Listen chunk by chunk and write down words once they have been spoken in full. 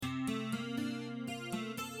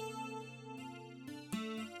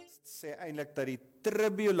sê eintlik dat die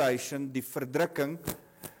tribulation, die verdrukking,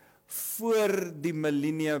 voor die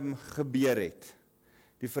millennium gebeur het.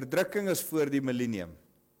 Die verdrukking is voor die millennium.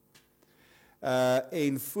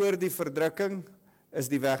 En voor die verdrukking is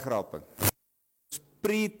die wegraping.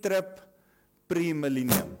 Pre-trib,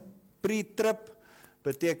 pre-millennium. Pre-trib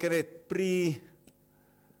beteken het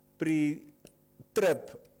pre-trib.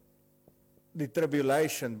 Die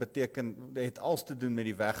tribulation beteken, het alles te doen met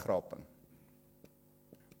die wegraping.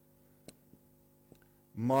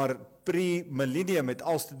 Maar pre-millennium het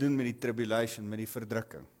alles te doen met die tribulation, met die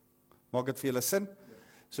verdrukking. Maak dit vir julle sin?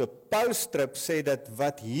 So post-trib sê dat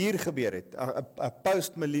wat hier gebeur het,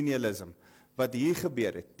 post-millennialism, wat hier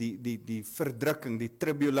gebeur het, die verdrukking, die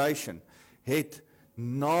tribulation, het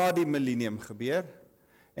na die millennium gebeur,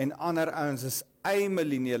 en ander ouens is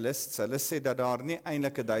amillennialists, hulle sê dat daar nie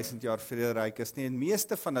eintlik 1000 jaar vrederyk is nie, en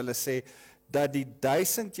meeste van hulle sê dat die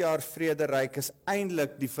 1000 jaar vrederyk is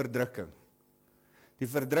eintlik die verdrukking. Die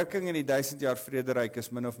verdrukking en die 1000 jaar vrederyk is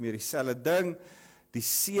min of meer dieselfde ding. Die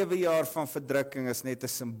 7 jaar van verdrukking is net 'n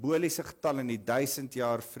simboliese getal en die 1000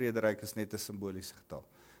 jaar vrederyk is net 'n simboliese getal.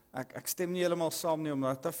 Ek stem nie heeltemal saam nie,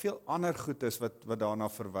 omdat daar veel ander goed is wat daarna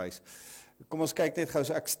verwys. Kom ons kyk net gou,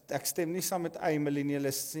 so ek stem nie saam met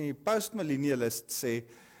amillennialists nie. Postmillennialists sê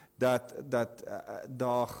dat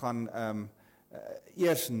daar gaan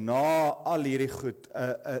eers na al hierdie goed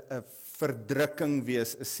 'n verdrukking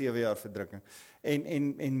wees, 'n 7 jaar verdrukking.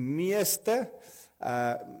 En meeste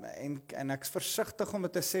en ek is versigtig om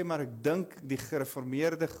dit te sê, maar ek dink die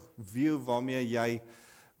gereformeerde view waarmee jy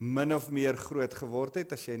min of meer groot geword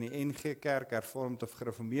het, as jy in die NG Kerk hervormd of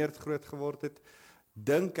gereformeerd groot geword het,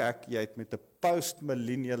 dink ek jy het met 'n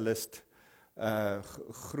postmillennialist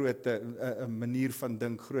manier van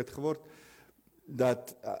dink groot geword,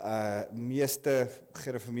 dat meeste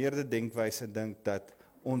gereformeerde denkwyse dink dat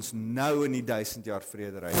ons nou in die 1000 jaar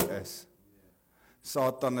vrederyk is.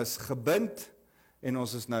 Satan is gebind en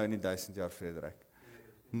ons is nou in die 1000 jaar vrederyk.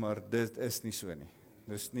 Maar dit is nie so nie.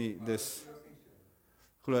 Dis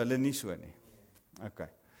glo hulle nie so nie. Okay.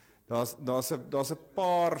 Daar's 'n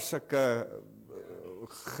paar sulke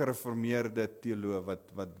gereformeerde teoloë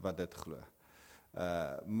wat dit glo.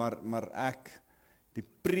 Maar ek, die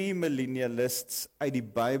premillennialists uit die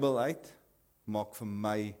Bybel uit, maak vir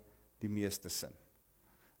my die meeste sin.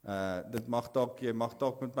 Jy mag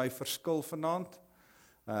dalk met my verskil vanaand.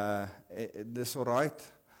 Dis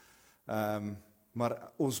alright.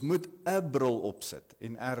 Maar ons moet 'n bril opsit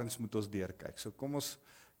en ergens moet ons deurkyk. So kom ons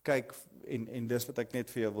kyk en dis wat ek net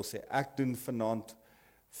vir jou wil sê. Ek doen vanaand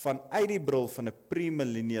vanuit die bril van 'n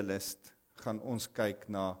premillennialist gaan ons kyk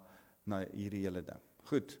na hierdie hele ding.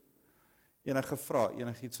 Goed. Enige vrae,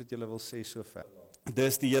 enigiets wat julle wil sê sover?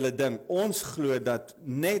 Dis die hele ding. Ons glo dat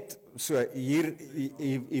net so hier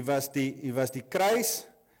was die kruis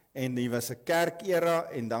en hier was 'n kerkera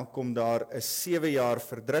en dan kom daar 'n 7 jaar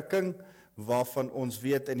verdrukking waarvan ons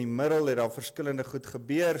weet in die middel het daar verskillende goed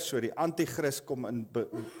gebeur. So die anti-kris kom in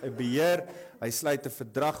beheer. Hy sluit 'n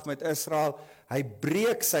verdrag met Israel. Hy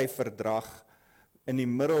breek sy verdrag in die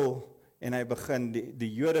middel en hy begin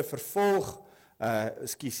die Jode vervolg.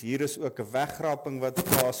 Hier is ook 'n wegraping wat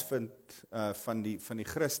plaasvind van die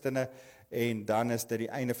Christene en dan is dit die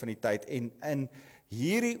einde van die tyd. En in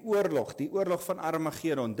hierdie oorlog, die oorlog van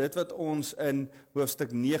Armageddon, dit wat ons in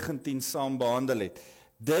hoofstuk 19 saam behandel het,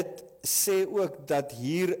 dit sê ook dat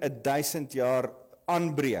hier 1000 jaar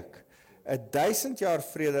aanbreek. 1000 jaar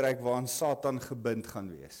vrederyk waarin Satan gebind gaan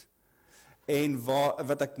wees. En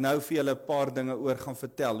wat ek nou vir julle 'n paar dinge oor gaan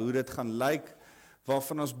vertel, hoe dit gaan lyk,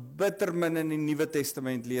 waarvan ons bitter min in die Nuwe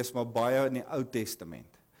Testament lees, maar baie in die Ou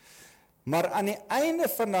Testament. Maar aan die einde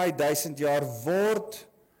van daai 1000 jaar word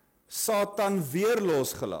Satan weer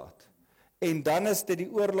losgelaat. En dan is dit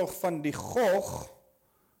die oorlog van die Gog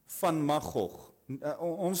van Magog.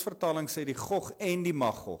 Ons vertaling sê die Gog en die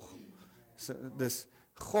Magog. Dis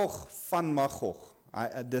Gog van Magog.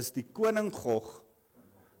 Dis die koning Gog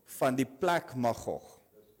van die plek Magog.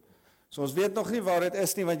 So ons weet nog nie waar dit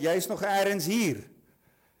is nie, want jy is nog ergens hier.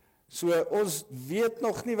 So ons weet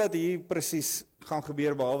nog nie wat hier presies gaan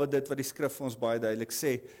gebeur, behalwe dit wat die skrif vir ons baie duidelik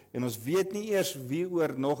sê. En ons weet nie eers wie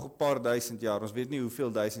oor nog 'n paar 1000 jaar, ons weet nie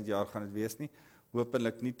hoeveel 1000 jaar gaan dit wees nie,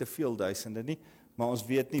 hopelik nie te veel duisende nie, maar ons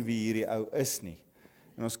weet nie wie hierdie ou is nie.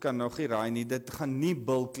 En ons kan nog nie raai nie, dit gaan nie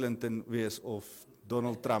Bill Clinton wees of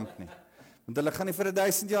Donald Trump nie. Want hulle gaan nie vir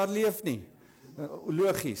 1000 jaar leef nie.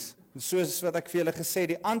 Logies. Soos wat ek vir julle gesê,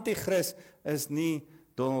 die anti-kris is nie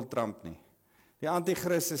Donald Trump nie. Die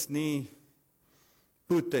anti-kris is nie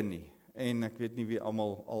Putin nie. En ek weet nie wie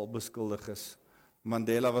almal al beskuldig is.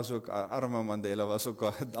 Mandela was ook, arme Mandela was ook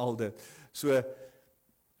al dit. So,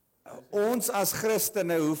 Ons as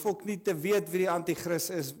Christene hoef ook nie te weet wie die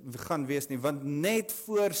anti-kris gaan wees nie, want net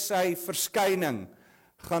voor sy verskyning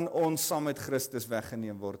gaan ons saam met Christus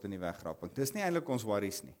weggeneem word in die wegraping. Dis nie eintlik ons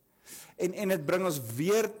worries nie. En dit bring ons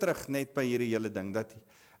weer terug net by hierdie hele ding, dat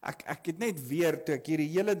ek het net weer, toe ek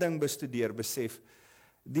hierdie hele ding bestudeer, besef,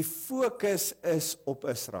 die fokus is op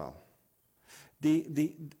Israel.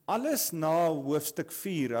 Alles na hoofstuk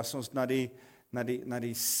 4, as ons na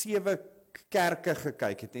die 7 kerke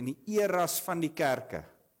gekyk het, en die eras van die kerke,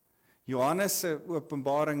 Johannes se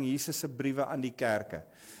openbaring, Jesus se briewe aan die kerke,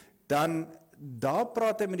 dan daar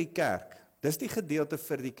praat hy met die kerk, dis die gedeelte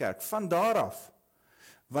vir die kerk, van daar af,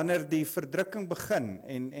 wanneer die verdrukking begin,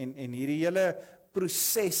 en hierdie hele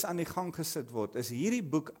proses aan die gang gesit word, is hierdie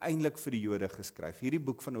boek eintlik vir die Jode geskryf, hierdie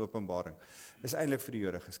boek van Openbaring, is eintlik vir die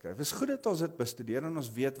Jode geskryf. Dit is goed dat ons dit bestudeer, en ons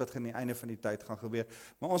weet wat aan die einde van die tyd gaan gebeur,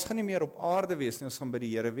 maar ons gaan nie meer op aarde wees nie, ons gaan by die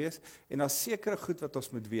Here wees, en daar is sekere goed wat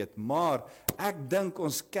ons moet weet, maar ek dink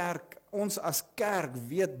ons as kerk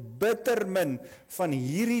weet bitter min van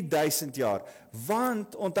hierdie 1000 jaar,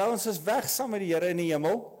 want onthou ons is weg saam met die Here in die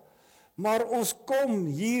hemel, maar ons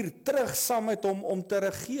kom hier terug saam met hom om te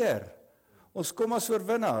regeer. Ons kom as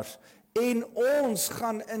oorwinnaars, en ons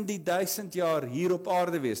gaan in die 1000 jaar hier op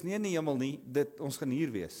aarde wees, nie in die hemel nie, ons gaan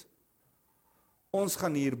hier wees. Ons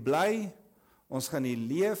gaan hier bly, ons gaan hier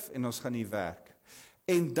leef, en ons gaan hier werk.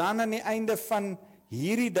 En dan aan die einde van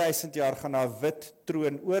hierdie 1000 jaar gaan daar wit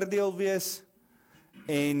troon oordeel wees,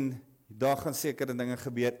 en daar gaan sekere dinge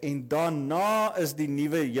gebeur, en daarna is die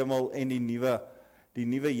nuwe hemel en die nuwe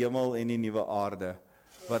hemel en die nuwe aarde,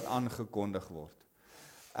 wat aangekondig word.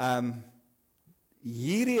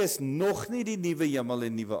 Hierdie is nog nie die nuwe hemel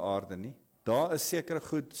en nuwe aarde nie. Daar is sekere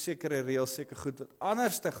goed, sekere reëls, sekere goed wat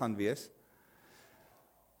anders te gaan wees.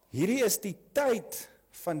 Hierdie is die tyd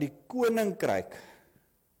van die koninkryk.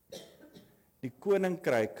 Die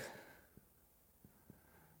koninkryk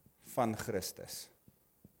van Christus.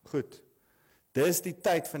 Goed. Dis die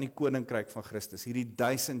tyd van die koninkryk van Christus, hierdie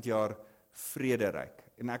 1000 jaar vrederyk.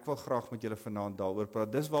 En ek wil graag met julle vanaand daaroor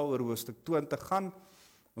praat. Dis waaroor hoofstuk 20 gaan.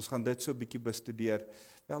 Ons gaan dit so 'n bietjie bestudeer.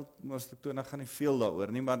 Wel, hoofstuk 20 gaan nie veel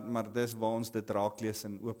daaroor nie, maar dis waar ons dit raak lees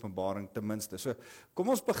in Openbaring ten minste. So, kom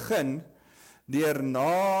ons begin deur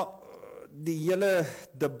na die hele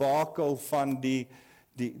debakel van die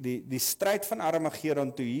stryd van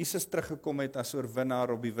Armageddon, toe Jesus teruggekom het as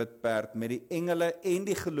oorwinnaar op die wit perd, met die engele en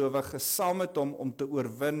die gelowiges saam met hom om te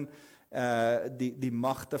oorwin die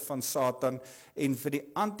magte van Satan, en vir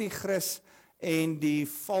die anti-kris en die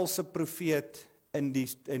valse profeet in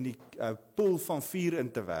die poel van vuur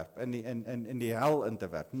in te werp, in die hel in te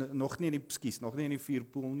werp. Nog nie in die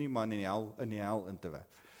vuurpoel nie, maar in die hel in te werp.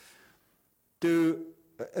 Toe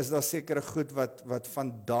is daar sekere goed wat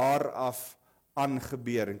van daar af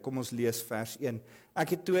aangebeur, en kom ons lees vers 1. Ek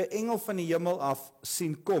het toe 'n engel van die hemel af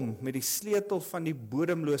sien kom, met die sleutel van die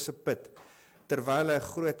bodemlose put, terwyl hy 'n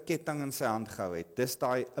groot ketting in sy hand gehou het. Dis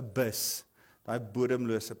daai abyss, daai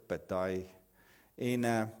bodemlose put,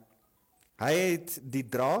 en hy het die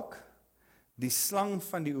draak, die slang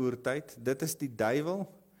van die oertyd, dit is die duiwel,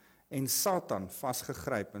 en Satan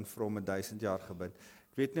vasgegryp en vir hom 1000 jaar gebind.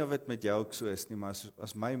 Ek weet nie of dit met jou ook so is nie, maar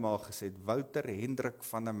as my ma gesê het, Wouter Hendrik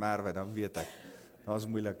van der Merwe, dan weet ek, daar is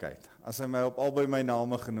moeilikheid. As hy my op albei my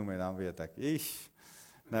name genoem het, dan weet ek,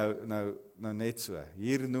 nou net so.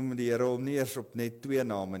 Hier noem die Here hom nie eers op net 2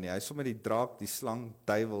 name nie. Hy is sommer die draak, die slang,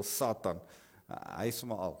 duiwel, Satan. Hy is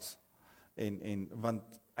sommer als. En want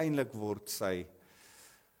eintlik word sy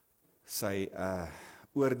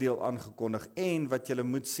oordeel aangekondig, en wat jy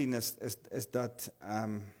moet sien is dat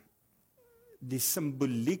die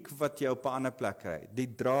simboliek wat jy op 'n ander plek kry,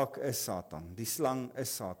 die draak is Satan, die slang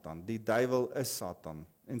is Satan, die duiwel is Satan,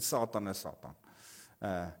 en Satan is Satan.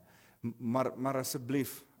 Maar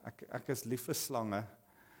asseblief, ek is lief vir slange,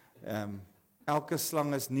 elke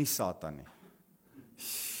slang is nie Satan nie.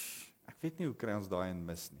 Ek weet nie hoe kry ons daai in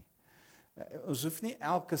mis nie. Ons hoef nie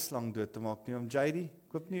elke slang dood te maak nie. Oom JD,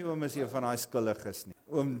 ek hoop nie oom is een van daai skuldiges nie.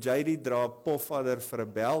 Oom JD dra pofadder vir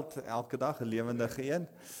 'n beld elke dag, 'n lewendige een.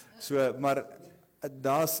 So, maar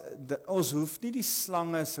ons hoef nie die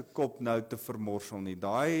slange se kop nou te vermorsel nie.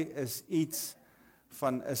 Daai is iets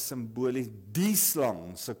van 'n simbolies, die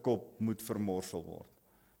slang se kop moet vermorsel word.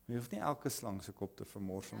 Jy hoef nie elke slang se kop te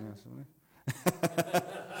vermorsel nie, asseblief.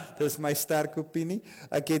 Dis my sterk opinie.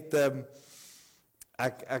 Ek het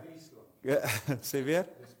sê weer?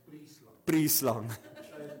 Prieslang.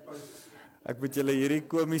 Ek moet julle hierdie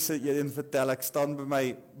komiese een vertel. Ek staan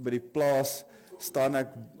by die plaas, staan ek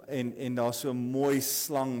en daar's so 'n mooi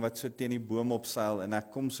slang wat so teen die boom opseil, en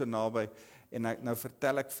ek kom so naby En nou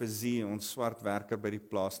vertel ek vir Zie, ons swart werker by die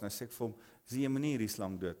plaas, nou sê ek vir hom, Zie, jy moet nie hierdie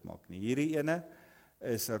slang doodmaak nie. Hierdie ene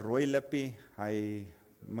is 'n rooi lippie, hy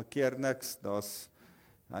makkeer niks,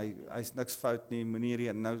 hy's niks fout nie, moenie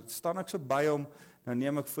hierdie, nou staan ek so by hom, nou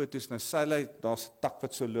neem ek foto's, nou seil hy, daar's 'n tak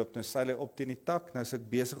wat so loop, nou seil hy op teen die tak, nou is ek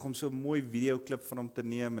besig om so 'n mooi videoklip van hom te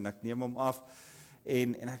neem, en ek neem hom af,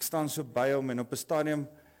 en ek staan so by hom, en op 'n stadium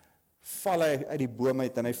val hy uit die boom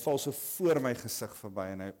uit, en hy val so voor my gesig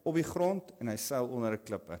verby, en hy op die grond, en hy seil onder 'n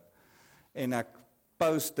klip in. En ek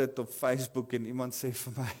post dit op Facebook, en iemand sê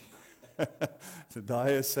vir my, so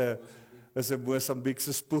daai is 'n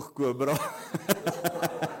Mosambiekse spoegkobra.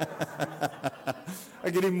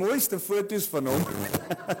 Ek het die mooiste foto's van hom.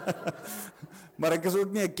 Maar ek is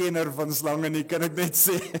ook nie 'n kenner van slange nie, kan ek net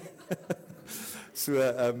sê. So,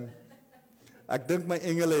 ek dink my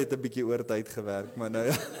engele het 'n bietjie oor tyd gewerk, maar nou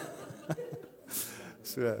ja.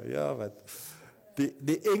 So, ja, wat.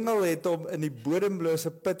 Die engel het hom in die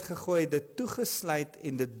bodemlose put gegooi, dit toegesluit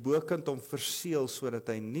en dit bokant hom verseël, sodat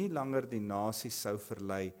hy nie langer die nasies sou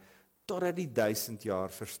verlei, totdat die 1000 jaar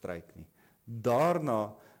verstryk nie.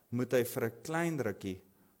 Daarna moet hy vir 'n klein rukkie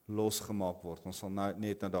losgemaak word. Ons sal nou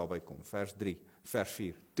net daarby kom. Vers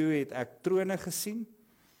 4. Toe het ek trone gesien,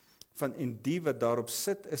 en die wat daarop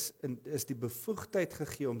sit is die bevoegdheid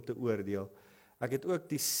gegee om te oordeel. Ek het ook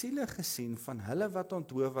die siele gesien van hulle wat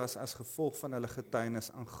onthou was as gevolg van hulle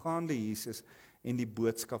getuienis aangaande Jesus en die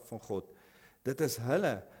boodskap van God. Dit is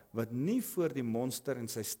hulle wat nie voor die monster en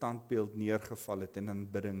sy standbeeld neergeval het in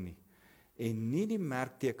aanbidding nie, en nie die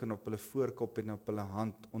merkteken op hulle voorkop en op hulle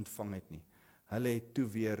hand ontvang het nie. Hulle het toe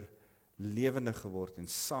weer lewendig geword en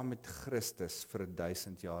saam met Christus vir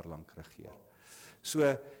 1000 jaar lank regeer.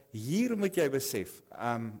 So, hier moet jy besef,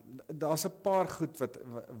 daar's 'n paar goed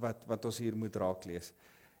wat ons hier moet raaklees.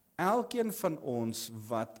 Elkeen van ons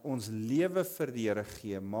wat ons lewe vir die Here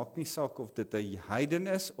gee, maak nie saak of dit 'n heiden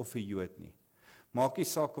is of 'n Jood nie. Maak nie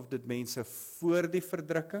saak of dit mense voor die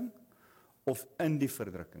verdrukking of in die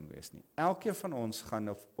verdrukking wees nie. Elkeen van ons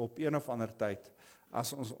gaan op een of ander tyd,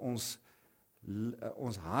 as ons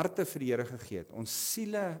harte vir die Here gegee het, ons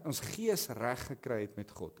siele, ons gees reg gekry het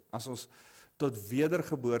met God, as ons tot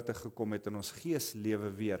wedergeboorte gekom het en ons gees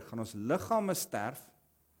lewe weer, gaan ons liggame sterf,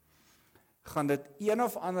 gaan dit een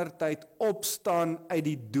of ander tyd opstaan uit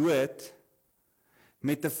die dood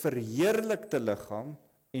met 'n verheerlikte liggaam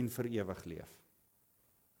en vir ewig leef.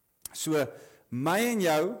 So, my en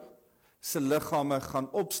jou se liggame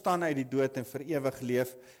gaan opstaan uit die dood en vir ewig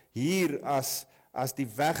leef hier as die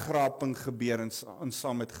wegraping gebeur en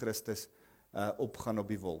saam met Christus opgaan op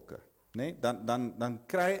die wolke. Nee, dan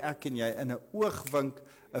kry ek en jy in 'n oogwink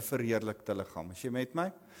 'n verheerlikte liggaam. As jy met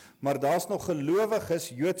my? Maar daar's nog gelowiges,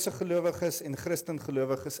 Joodse gelowiges en Christen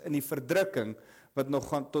gelowiges in die verdrukking wat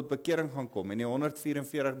nog tot bekering gaan kom en die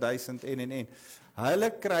 144.000 en.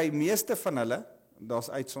 Hulle kry, meeste van hulle, daar's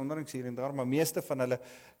uitsonderings hier en daar, maar meeste van hulle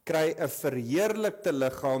kry 'n verheerlikte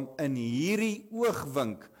liggaam in hierdie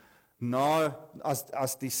oogwink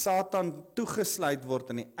as die Satan toegesluit word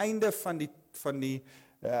aan die einde van die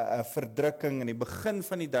verdrukking en die begin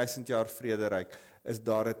van die 1000 jaar vrederyk, is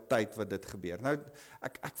daar 'n tyd wat dit gebeur. Nou,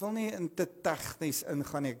 ek wil nie in te tegnies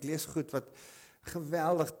ingaan nie, ek lees goed wat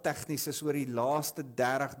geweldig tegnies is oor die laaste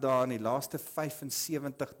 30 dae en die laaste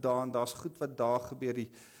 75 dae, en daar's goed wat daar gebeur,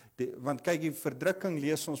 want kyk, die verdrukking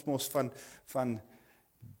lees ons mos van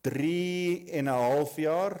 3,5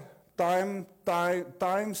 jaar, time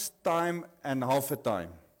and half a time.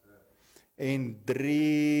 En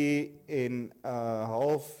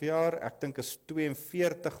 3,5 jaar, ek dink is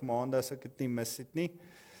 42 maande as ek dit nie mis het nie.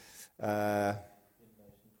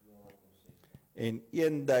 En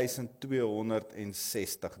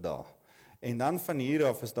 1260 dae. En dan van hier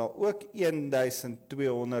af is daar ook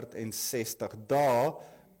 1260 dae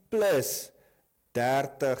plus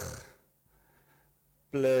 30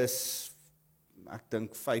 plus ek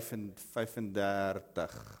dink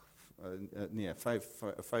 35 nee,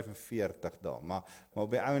 45 dae, maar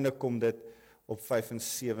op die einde kom dit op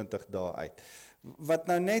 75 dae uit. Wat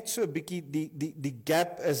nou net so 'n bietjie die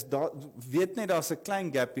gap is, weet net daar's 'n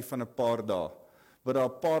klein gapie van 'n paar dae, wat daar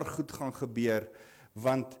 'n paar goed gaan gebeur,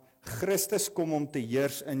 want Christus kom om te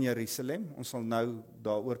heers in Jerusalem, ons sal nou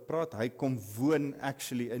daaroor praat, hy kom woon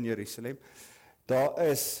actually in Jerusalem, daar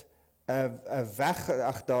is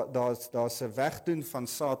daar's 'n wegdoen van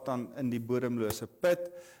Satan in die bodemlose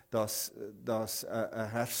put, daar's 'n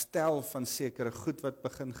herstel van sekere goed wat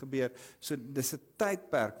begin gebeur. So dis 'n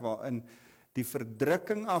tydperk waarin die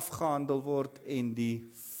verdrukking afgehandel word en die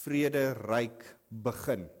vrederyk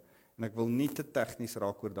begin. En ek wil nie te tegnies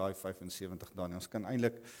raak oor daai 75 dae nie. Ons kan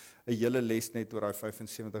eintlik 'n hele les net oor daai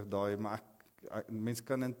 75 dae, maar mens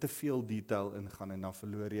kan in te veel detail ingaan en dan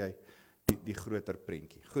verloor jy die groter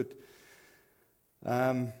prentjie. Goed.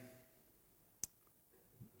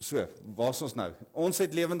 So, waar is ons nou? Ons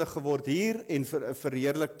het lewendig geword hier en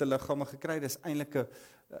verheerlikte liggame gekry. Dis eintlik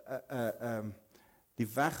die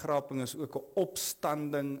wegraping is ook 'n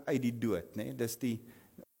opstanding uit die dood, né? Dis die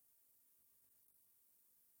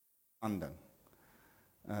opstanding.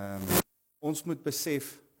 Ons moet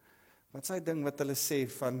besef, wat is die ding wat hulle sê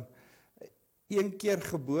van 1 keer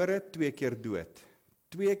gebore, 2 keer dood.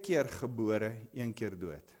 2 keer gebore, 1 keer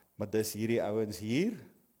dood. Maar dis hierdie ouens hier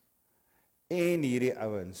en hierdie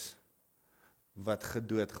ouens wat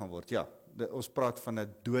gedood gaan word. Ja, ons praat van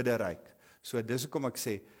 'n doderyk. So dis hoekom ek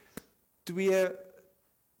sê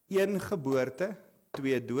 1 geboorte,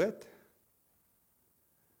 2 dood.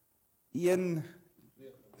 1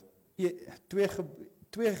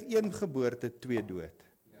 geboorte, 2 dood.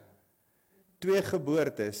 2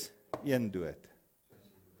 geboortes, 1 dood.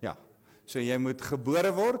 Ja. So jy moet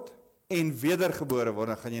gebore word en wedergebore word,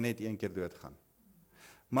 dan gaan jy net 1 keer doodgaan.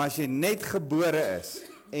 Maar as jy net gebore is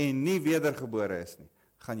en nie wedergebore is nie,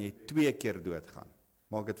 gaan jy 2 keer doodgaan.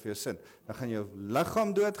 Maak dit vir jou sin. Dan gaan jou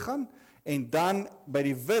liggaam doodgaan en dan by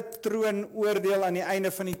die wit troon oordeel aan die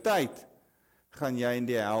einde van die tyd, gaan jy in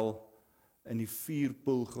die hel in die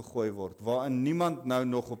vuurpoel gegooi word, waarin niemand nou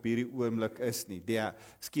nog op hierdie oomblik is nie. Die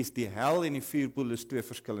hel en die vuurpoel is 2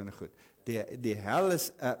 verskillende goed. Die hel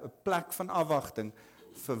is 'n plek van afwagting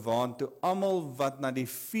vir waantoe almal wat na die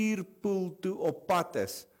vuurpoel toe op pad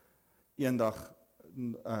is, eendag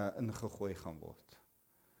ingegooi gaan word.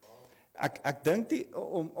 Ek dink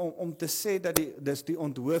om te sê dat dis die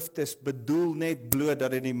onthoofdes bedoel net bloot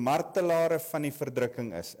dat dit die martelare van die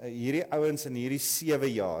verdrukking is. Hierdie ouens in hierdie 7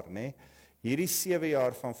 jaar, né? Hierdie 7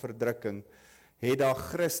 jaar van verdrukking het daar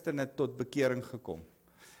Christene tot bekering gekom.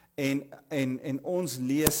 En ons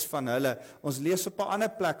lees van hulle, ons lees op 'n ander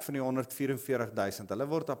plek van die 144.000. Hulle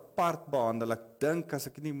word apart behandel. Ek dink as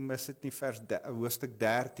ek nie mis het nie hoofstuk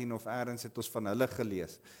 13 of elders het ons van hulle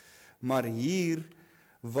gelees. Maar hier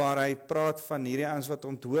waar hy praat van hierdie ouens wat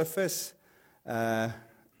onthoof is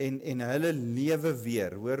en hulle lewe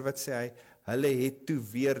weer. Hoor wat sê hy? Hulle het toe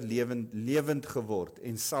weer lewend geword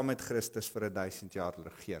en saam met Christus vir 1000 jaar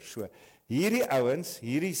regeer. So hierdie ouens,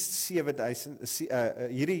 hierdie 7000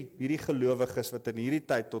 hierdie gelowiges wat in hierdie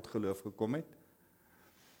tyd tot geloof gekom het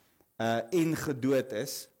en gedood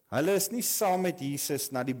is, hulle is nie saam met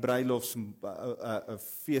Jesus na die bruilofs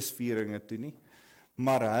feesvieringe toe nie,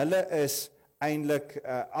 maar hulle is eintlik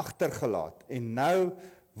agtergelaat en nou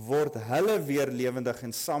word hulle weer lewendig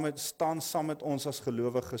en staan saam met ons as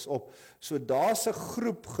gelowiges op. So daar's 'n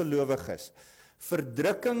groep gelowiges,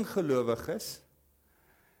 verdrukking gelowiges,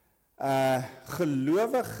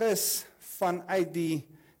 gelowiges vanuit die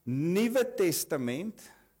Nuwe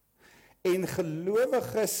Testament en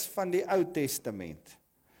gelowiges van die Ou Testament.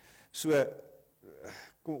 So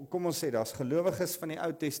kom ons sê daar's gelowiges van die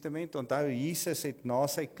Ou Testament. Onthou Jesus het na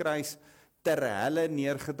sy kruis ter helle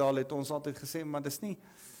neergedaal, het ons altyd gesê, maar dis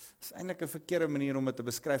eintlik 'n verkeerde manier om dit te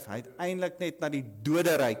beskryf. Hy het eintlik net na die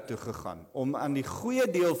doderyk toe gegaan, om aan die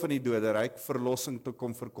goeie deel van die doderyk verlossing te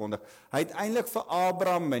kom verkondig. Hy het eintlik vir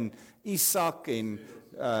Abraham en Isak en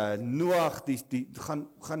Noag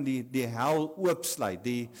gaan die hel oopsluit,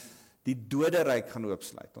 die doderyk gaan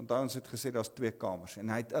oopsluit. Onthou ons het gesê daar's 2 kamers, en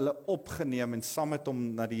hy het hulle opgeneem en saam met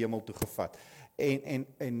hom na die hemel toe gevat.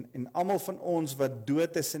 En almal van ons wat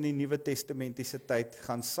dood is in die Nuwe Testamentiese tyd,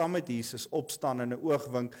 gaan saam met Jesus opstaan in 'n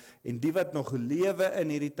oogwink, en die wat nog lewe in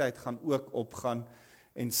hierdie tyd gaan ook opgaan,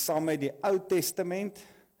 en saam met die Ou Testament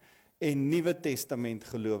en Nuwe Testament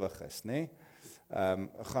gelowiges, né?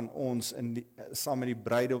 Gaan ons saam met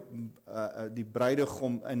die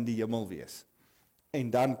bruidegom in die hemel wees. En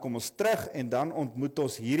dan kom ons terug en dan ontmoet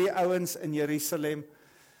ons hierdie ouens in Jerusalem.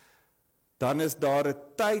 Dan is daar 'n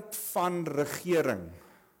tyd van regering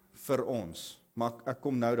vir ons. Maar ek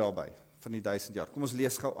kom nou daarby, van die 1000 jaar. Kom ons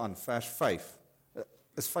lees gou aan, vers 5.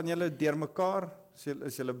 Is van julle deurmekaar?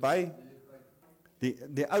 Is julle by?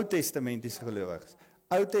 Die Ou Testamentiese gelowiges.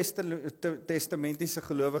 Ou Testamentiese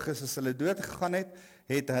gelowiges, as hulle dood gegaan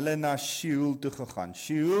het hulle na Sheol toe gegaan.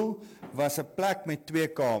 Sheol was 'n plek met 2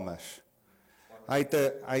 kamers. Hy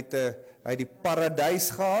het die paradys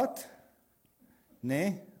gehad,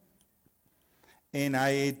 né? En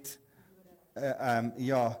hy het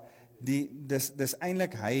dis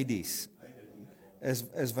eintlik Hades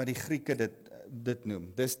is wat die Grieke dit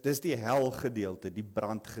noem. Dis die hel gedeelte, die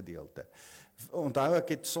brandgedeelte. Onthou ek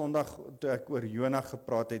het Sondag toe ek oor Jona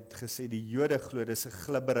gepraat het gesê die Jode glo dis 'n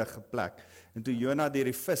glibberige plek. En toe Jona deur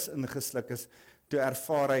die vis ingesluk is, toe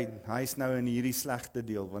ervaar hy is nou in hierdie slegte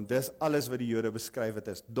deel, want dis alles wat die Jode beskryf het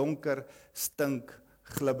is donker, stink,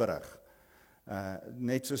 glibberig.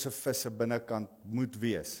 Net soos 'n vis se binnekant moet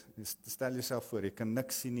wees. Stel jouself voor, jy kan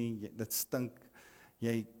niks sien nie, dit stink,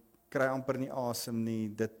 jy kry amper nie asem nie,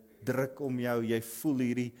 dit druk om jou, jy voel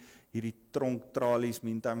hierdie tronk tralies,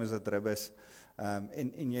 meantime is dit ribbes,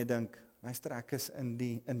 en jy dink, luister, ek is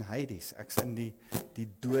in Hades, ek is in die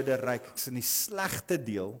dode ryk, ek is in die slegte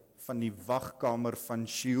deel van die wagkamer van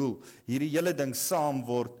Sheol. Hierdie hele ding saam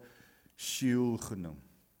word Sheol genoem,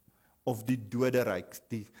 of die dode ryk,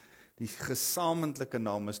 die gesamentlike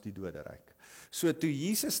naam is die dode ryk. So toe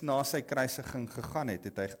Jesus na sy kruisiging gegaan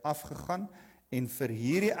het hy afgegaan en vir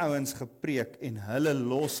hierdie ouens gepreek en hulle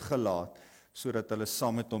losgelaat, sodat hulle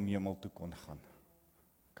saam met hom hemel toe kon gaan.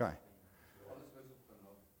 OK.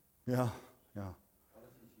 Ja.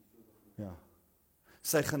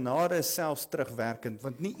 Sy genade is selfs terugwerkend,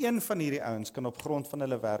 want nie een van hierdie ouens kan op grond van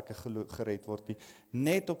hulle werke gered word nie,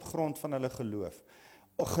 net op grond van hulle geloof.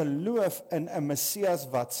 Geloof in 'n Messias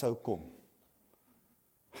wat sou kom.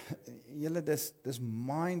 Julle, dis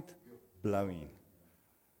mind-blowing.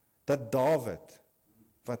 Dat Dawid,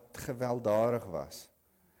 wat gewelddadig was,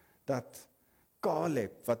 dat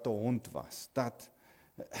Caleb, wat 'n hond was, dat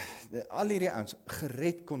al hierdie ouens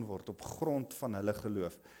gered kon word op grond van hulle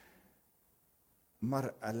geloof.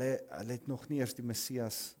 Maar hulle het nog nie eers die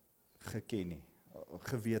Messias geken nie,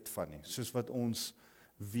 geweet van nie, soos wat ons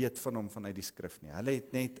weet van hom vanuit die skrif nie. Hulle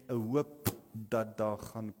het net 'n hoop dat daar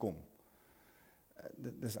gaan kom.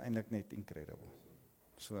 Dit is eintlik net incredible.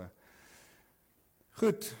 So,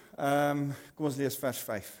 goed, kom ons lees vers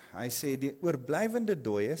 5. Hy sê, die oorblywende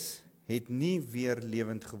dooies het nie weer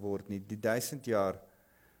lewend geword nie, die 1000 jaar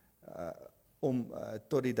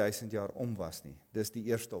tot die 1000 jaar om was nie. Dis die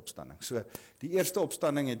eerste opstanding. So, die eerste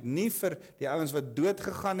opstanding het nie vir die ouens wat dood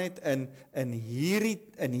gegaan het in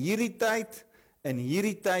hierdie tyd en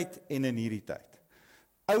in hierdie tyd.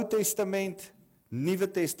 Ou Testament,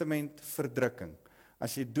 Nuwe Testament, verdrukking.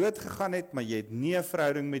 As jy dood gegaan het, maar jy het nie 'n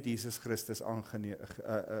verhouding met Jesus Christus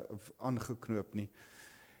aangeknoop nie,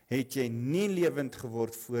 het jy nie lewend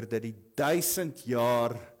geword voordat die 1000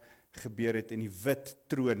 jaar gebeur het en die wit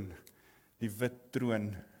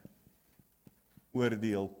troon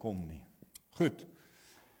oordeel kom nie. Goed,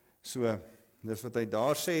 so, dis wat hy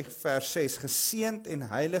daar sê, vers 6, geseënd en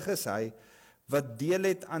heilig is hy, wat deel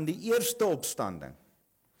het aan die eerste opstanding.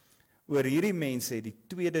 Oor hierdie mense het die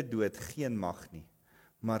tweede dood geen mag nie,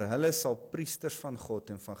 maar hulle sal priesters van God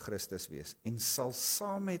en van Christus wees, en sal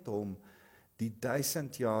saam met hom die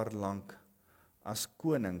 1000 jaar lank as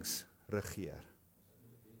konings regeer.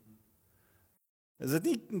 Is dit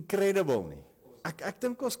nie incredible nie? Ek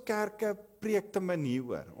dink ons kerke preek te min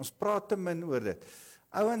hieroor. Ons praat te min oor dit.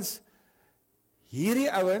 Ouens,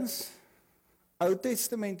 hierdie ouens, Ou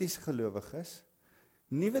Testamentiese gelowiges,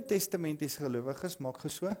 Nuwe Testamentiese gelowiges, maak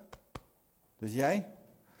geso. Dis jy.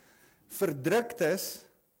 Verdruktes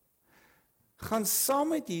gaan saam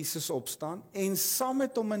met Jesus opstaan en saam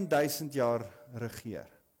met hom in 1000 jaar regeer.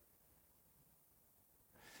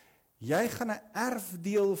 Jy gaan 'n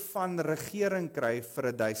erfdeel van regering kry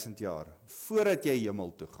vir 1000 jaar, voordat jy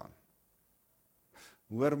hemel toe gaan.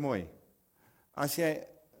 Hoor mooi, as jy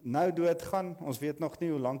nou doodgaan, ons weet nog nie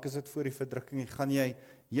hoe lank is dit voor die verdrukking, gaan jy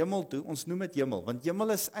hemel toe, ons noem dit hemel, want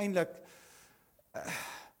hemel is eintlik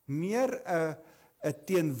meer 'n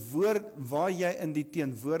waar jy in die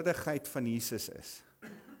teenwoordigheid van Jesus is,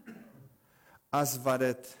 as wat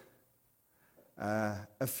dit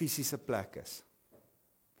 'n fisiese plek is.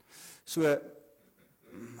 So,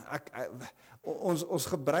 ons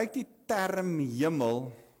gebruik die term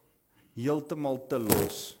hemel heeltemal te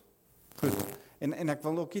los. Goed, en ek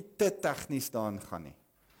wil ook nie te tegnies daarin gaan nie.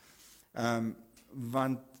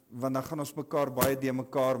 Want dan gaan ons mekaar baie de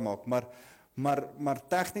mekaar maak, maar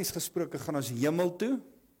tegnies gesproke gaan ons hemel toe,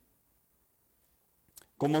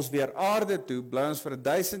 kom ons weer aarde toe, bly ons vir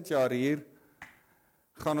 1000 jaar hier,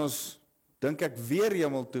 gaan ons, dink ek, weer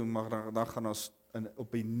hemel toe, maar dan gaan ons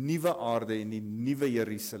op die nuwe aarde en die nuwe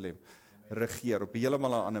Jerusalem regeer, op 'n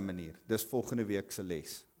heeltemal 'n ander manier. Dis volgende week se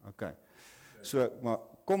les. Okay. So, maar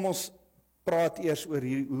kom ons praat eers oor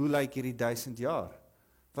hoe lyk hierdie 1000 jaar?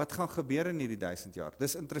 Wat gaan gebeur in hierdie 1000 jaar?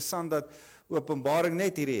 Dis interessant dat Openbaring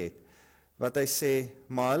net hierdie het, wat hy sê,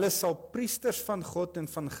 maar hulle sal priesters van God en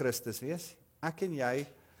van Christus wees. Ek en jy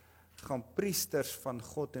gaan priesters van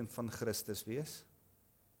God en van Christus wees.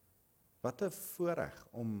 Wat 'n voorreg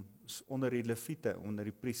om onder die leviete, onder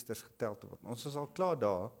die priesters getel te word. Ons is al klaar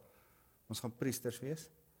daar, ons gaan priesters wees,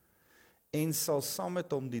 en sal saam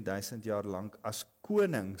met hom die 1000 jaar lank as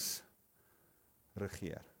konings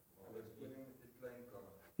regeer.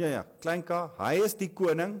 Ja, klein K, hy is die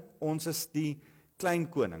koning, ons is die klein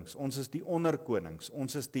konings, ons is die onderkonings,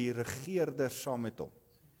 ons is die regeerders saam met hom.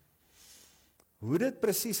 Hoe dit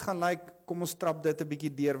presies gaan lyk, kom ons trap dit 'n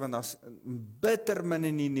bietjie deur, want daar's bitter min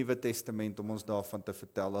in die Nuwe Testament om ons daarvan te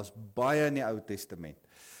vertel, daar's baie in die Ou Testament.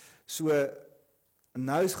 So,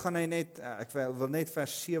 nou gaan hy net, ek wil net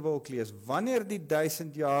vers 7 ook lees, wanneer die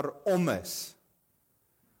 1000 jaar om is,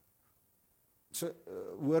 so,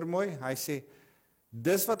 hoor mooi, hy sê,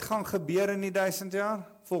 dis wat gaan gebeur in die 1000 jaar,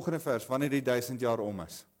 volgende vers, wanneer die 1000 jaar om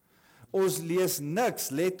is. Ons lees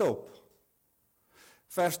niks, let op,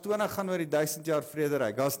 vers 20 gaan oor die 1000 jaar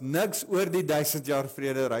vrederyk, daar's niks oor die 1000 jaar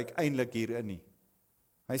vrederyk eintlik hierin nie.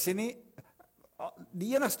 Hy sê nie,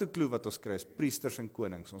 die enigste klou wat ons kry is priesters en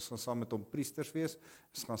konings, ons gaan saam met hom priesters wees,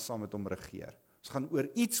 ons gaan saam met hom regeer. Ons gaan oor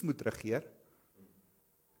iets moet regeer,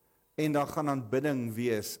 en dan gaan aanbidding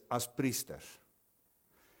wees as priesters.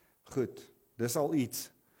 Goed, dis al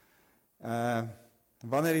iets.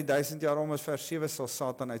 Wanneer die 1000 jaar om is, vers 7, sal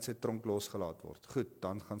Satan uit sy tronk losgelaat word. Goed,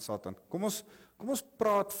 dan gaan Satan. Kom ons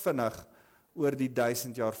praat vinnig oor die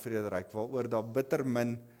 1000 jaar vrederyk, waaroor daar bitter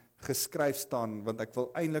min geskryf staan, want ek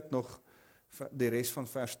wil eintlik nog die res van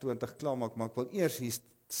vers 20 klaarmaak, maar ek wil eers hier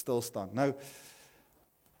stil staan. Nou,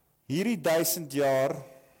 hierdie 1000 jaar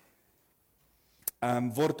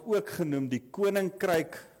word ook genoem die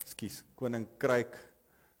koninkryk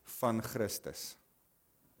van Christus.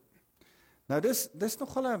 Nou dis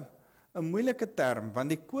nogal 'n moeilike term, want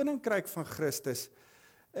die koninkryk van Christus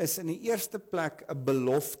is in die eerste plek 'n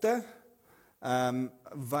belofte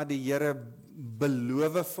wat die Here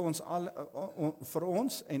beloof vir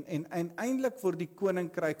ons en eintlik word die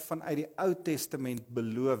koninkryk vanuit die Ou Testament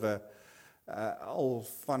beloof al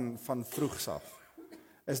van vroegs af.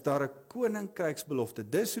 Is daar 'n koninkryksbelofte.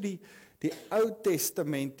 Dis hoe die Ou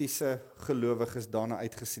Testamentiese gelowiges daarna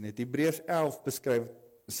uitgesien het. Hebreërs 11 beskryf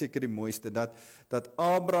seker die mooiste, dat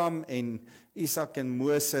Abraham en Isak en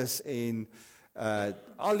Moses en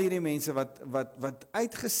al hierdie mense wat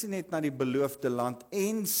uitgesien het na die beloofde land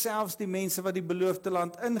en selfs die mense wat die beloofde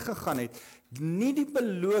land ingegaan het, nie die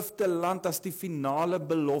beloofde land as die finale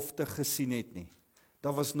belofte gesien het nie.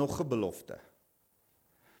 Daar was nog 'n belofte.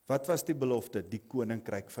 Wat was die belofte? Die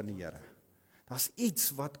koninkryk van die Here. Daar's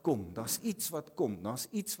iets wat kom, daar's iets wat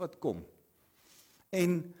kom.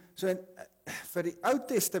 En so vir die Ou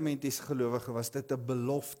Testamentiese gelowige was dit 'n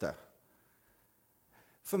belofte.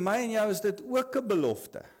 Vir my en jou is dit ook 'n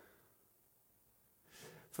belofte.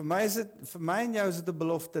 Vir my en jou is dit 'n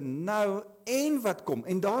belofte nou en wat kom.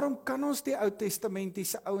 En daarom kan ons die Ou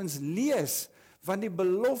Testamentiese ouens lees, want die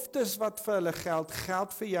beloftes wat vir hulle geld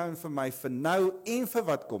vir jou en vir my, vir nou en vir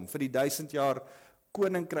wat kom, vir die 1000 jaar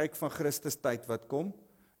koninkryk van Christus tyd wat kom,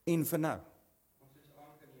 en vir nou.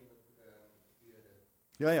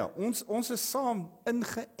 Ja, ons is saam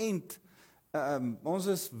ingeënt. Ons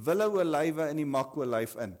is wille olywe in die mak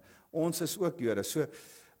olyf in. Ons is ook Jode. So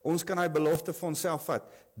ons kan hy belofte vir onsself vat.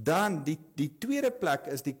 Dan die tweede plek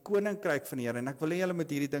is die koninkryk van die Here en ek wil hê julle moet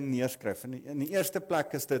hierdie ding neerskryf. In die eerste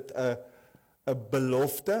plek is dit 'n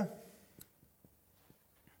belofte.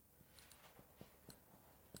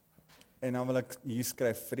 En dan wil ek hier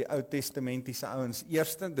skryf vir die Ou Testamentiese ouens.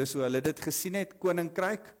 Eerste, dis hoe hulle dit gesien het,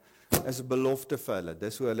 koninkryk is 'n belofte vir hulle.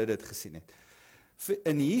 Dis hoe hulle dit gesien het.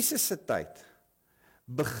 In Jesus se tyd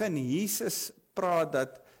begin Jesus praat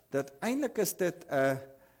dat eintlik is dit 'n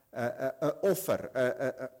offer,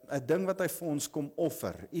 'n ding wat hy vir ons kom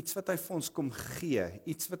offer, iets wat hy vir ons kom gee,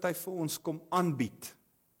 iets wat hy vir ons kom aanbied.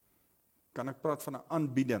 Kan ek praat van 'n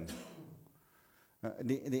aanbieding?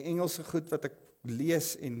 Die Engelse goed wat ek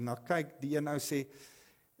lees en na kyk, die een nou sê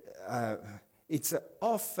it's an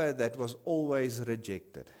offer that was always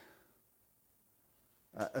rejected.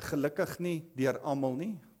 Gelukkig nie deur almal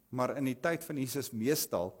nie, maar in die tyd van Jesus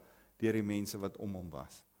meestal deur die mense wat om hom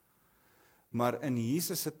was. Maar in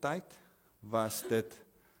Jesus se tyd was dit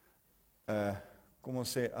kom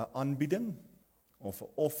ons sê 'n aanbieding of 'n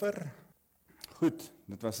offer. Goed,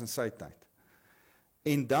 dit was in sy tyd.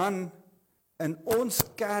 En dan in ons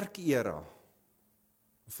kerkera,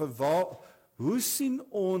 hoe sien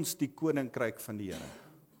ons die koninkryk van die Here?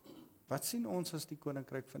 Wat sien ons as die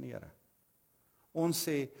koninkryk van die Here? Ons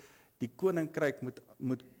sê die koninkryk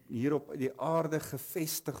moet hier op die aarde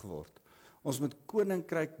gevestig word. Ons moet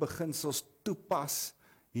koninkryk beginsels toepas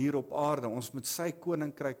hier op aarde. Ons moet sy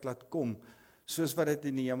koninkryk laat kom, soos wat dit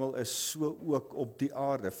in die hemel is, so ook op die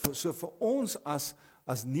aarde. So vir ons as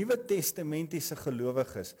Nuwe Testamentiese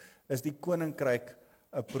gelowiges is die koninkryk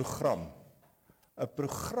 'n program. 'n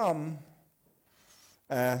program,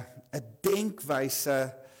 'n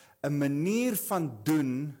denkwyse, 'n manier van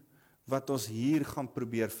doen wat ons hier gaan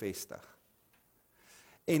probeer vestig.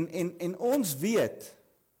 En ons weet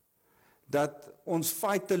dat ons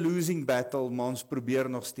fight a losing battle, maar ons probeer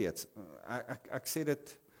nog steeds. Ek sê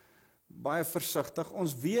dit baie versigtig.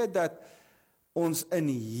 Ons weet dat ons in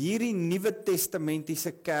hierdie Nuwe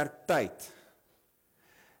Testamentiese kerktyd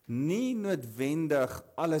nie noodwendig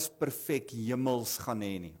alles perfek hemels gaan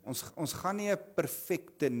hê nie. Ons gaan nie 'n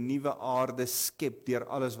perfekte nuwe aarde skep deur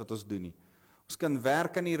alles wat ons doen nie. Ons kan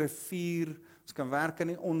werk aan die rivier, ons kan werk aan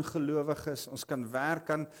die ongelowiges, ons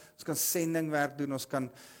kan sendingwerk doen, ons kan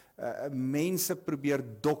mense probeer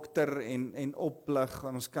dokter en oplig,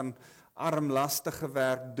 en ons kan armlastige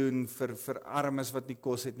werk doen vir armes wat nie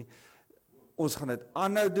kos het nie. Ons gaan dit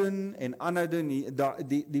aanhou doen en aanhou doen.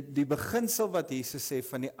 Die beginsel wat Jesus sê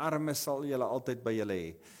van die armes sal julle altyd by julle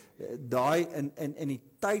hê. Daai in die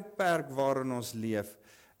tydperk waarin ons leef,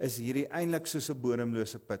 is hierdie eintlik soos 'n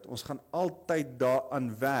bodemlose put. Ons gaan altyd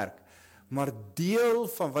daaraan werk. Maar deel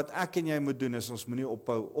van wat ek en jy moet doen is ons moenie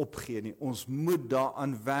ophou opgee nie. Ons moet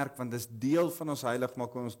daaraan werk want dit is deel van ons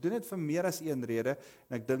heiligmaking. Ons doen dit vir meer as een rede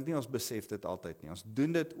en ek dink nie ons besef dit altyd nie. Ons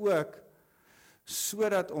doen dit ook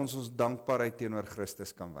sodat ons dankbaarheid teenoor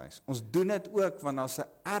Christus kan wys. Ons doen dit ook want daar's 'n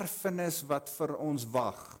erfenis wat vir ons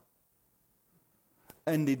wag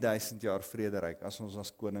in die 1000 jaar vrederyk as ons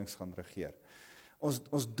as konings gaan regeer.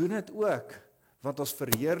 Ons doen dit ook want ons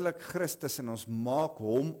verheerlik Christus en ons maak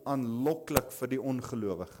hom aanloklik vir die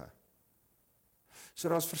ongelowige. So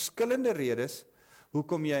daar's verskillende redes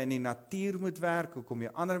hoekom jy in die natuur moet werk, hoekom jy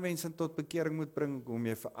ander mense tot bekering moet bring, hoekom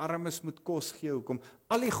jy vir armes moet kos gee, hoekom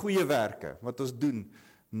al die goeie werke wat ons doen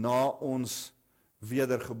na ons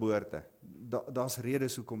wedergeboorte. Daar's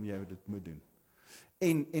redes hoekom jy dit moet doen.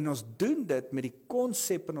 En ons doen dit met die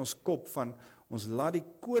konsep in ons kop van ons laat die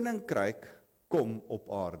koninkryk kom op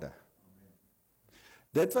aarde.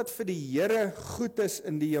 Dit wat vir die Here goed is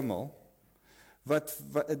in die hemel, wat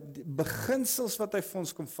beginsels wat hy vir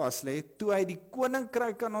ons kom vaslê, toe hy die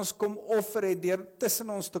koninkryk aan ons kom offer het deur tussen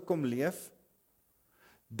ons te kom leef,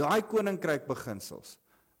 daai koninkryk beginsels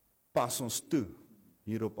pas ons toe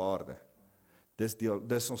hier op aarde.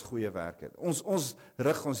 Dis ons goeie werke. Ons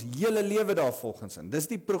rig ons hele lewe daar volgens in. Dis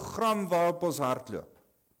die program waarop ons hardloop.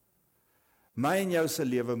 My en jou se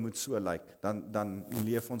lewe moet so lyk, dan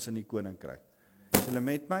leef ons in die koninkryk. Is julle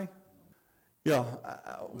met my? Ja,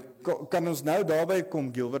 kan ons nou daarby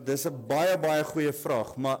kom, Gilbert? Dis 'n baie goeie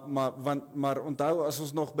vraag, maar onthou as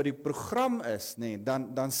ons nog by die program is,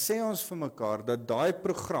 dan sê ons vir mekaar dat daai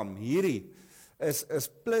program hierdie is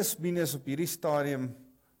plus minus op hierdie stadium,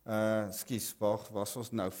 waar was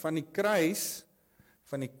ons nou? Van die kruis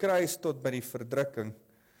tot by die verdrukking.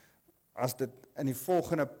 As dit in die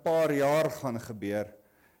volgende paar jaar gaan gebeur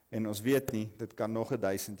en ons weet nie, dit kan nog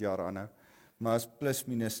 1000 jaar aanhou, maar is plus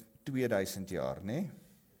minus 2000 jaar, né?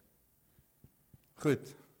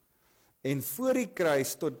 Goed. En voor die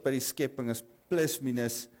kruis tot by die skepping is plus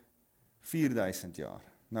minus 4000 jaar.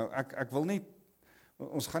 Nou ek wil nie,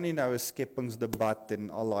 ons gaan nie nou 'n skepingsdebat en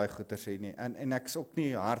al daai goeie sê nie. En ek is ook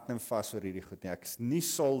nie hard en vas oor hierdie goed nie. Ek is nie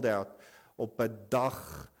sold out op 'n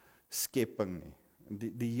dag skepping nie.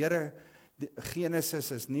 Die Here,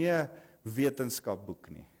 Genesis is nie 'n wetenskapboek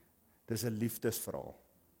nie. Dis 'n liefdesverhaal.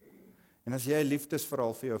 En as jy 'n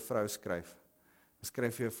liefdesverhaal vir jou vrou skryf,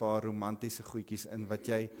 skryf jy vir haar romantiese goedjies in wat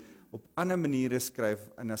jy op ander maniere skryf,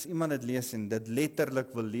 en as iemand dit lees en dit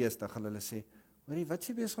letterlik wil lees, dan gaan hulle sê, hoorie, wat is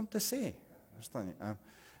jy besig om te sê? Verstaan jy?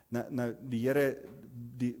 Nou die Here,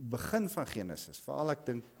 die begin van Genesis, veral ek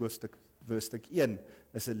dink hoofstuk 1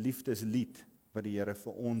 is 'n liefdeslied wat die Here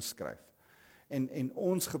vir ons skryf. En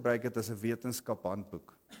ons gebruik dit as 'n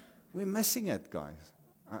wetenskaphandboek. We're missing it, guys.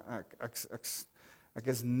 Ek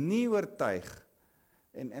is nie oortuig,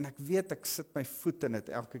 en ek weet ek sit my voet in dit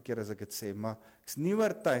elke keer as ek dit sê, maar ek is nie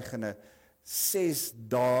oortuig in 'n 6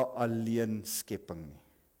 dae alleen skepping nie.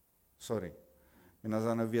 Sorry. En as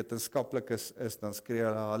dan nou wetenskaplik is dan skree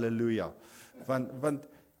hulle haleluja. Want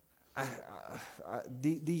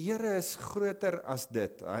die Here is groter as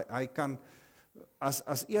dit. Hy kan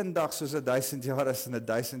as een dag soos 1000 jaar is en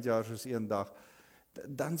 1000 jaar soos een dag,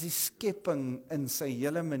 dan is die skepping in sy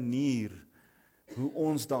hele manier hoe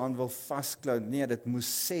ons daaraan wil vasklou. Nee, dit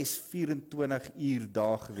moes 6-24 uur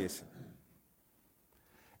dae gewees het.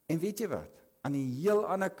 En weet jy wat? Aan die heel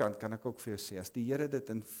ander kant kan ek ook vir jou sê, as die Here dit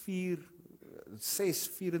in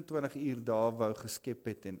 6-24 uur dae wou geskep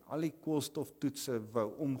het en al die koolstoftoetse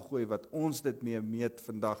wou omgooi wat ons dit mee meet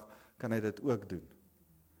vandag, kan hy dit ook doen.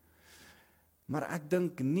 Maar ek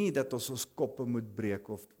dink nie dat ons koppe moet breek,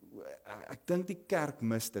 of ek dink die kerk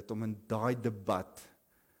mis dit om in daai debat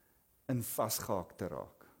in vasgehaak te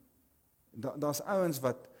raak. Daar's ouens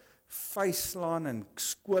wat vuis slaan en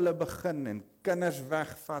skole begin en kinders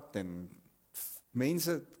wegvat en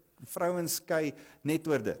Mense, vrouens skei net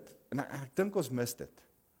oor dit. En ek dink ons mis dit.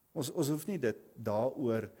 Ons hoef nie dit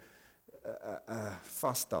daaroor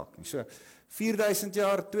vasstaak nie. So 4000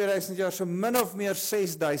 jaar, 2000 jaar, so min of meer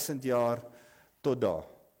 6000 jaar tot daar.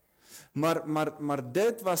 Maar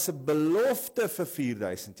dit was 'n belofte vir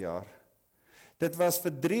 4000 jaar. Dit was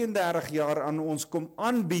vir 33 jaar aan ons kom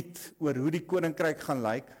aanbied oor hoe die koninkryk gaan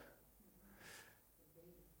lyk.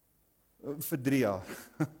 Vir 3 jaar.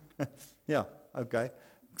 Ja, okay.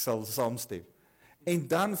 Ek sal saamstem. En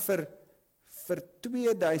dan vir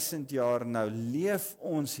 2000 jaar nou leef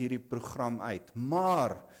ons hierdie program uit.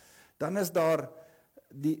 Maar dan is daar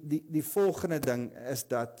die volgende ding is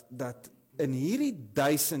dat in hierdie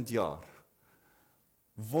 1000 jaar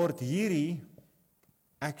word hierdie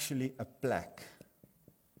actually 'n plek.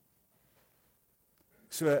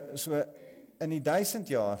 So in die 1000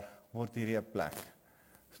 jaar word hierdie 'n plek.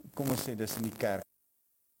 Kom ons sê dis in die kerk.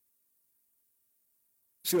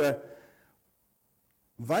 So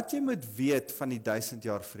wat jy moet weet van die 1000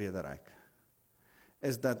 jaar vrederyk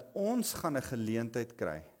is dat ons gaan 'n geleentheid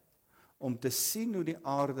kry om te sien hoe die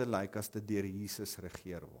aarde lyk as dit deur Jesus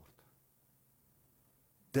regeer word.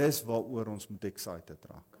 Dis waaroor ons moet excited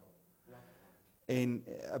raak. En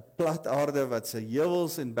 'n plat aarde wat sy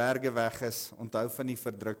heuwels en berge weg is, onthou van die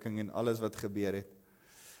verdrukking en alles wat gebeur het.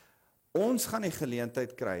 Ons gaan die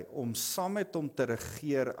geleentheid kry om saam met hom te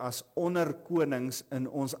regeer as onderkonings in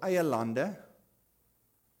ons eie lande.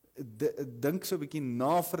 Dink so 'n bietjie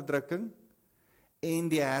na verdrukking en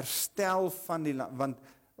die herstel van die land, want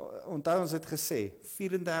onthou ons het gesê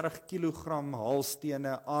 34 kilogram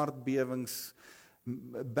haalstene, aardbewings,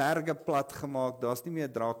 berge plat gemaak, daar's nie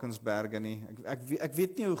meer Drakensberge nie. Ek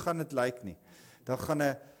weet nie hoe gaan dit lyk nie. Daar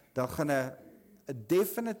gaan 'n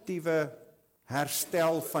definitiewe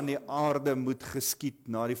herstel van die aarde moet geskied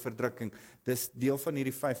na die verdrukking. Dis deel van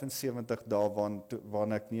hierdie 75 dae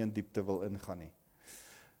waarna ek nie in diepte wil ingaan nie.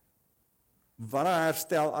 Wat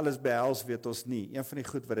herstel alles behels, weet ons nie. Een van die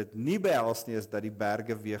goed wat dit nie behels nie, is dat die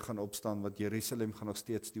berge weer gaan opstaan, want Jerusalem gaan nog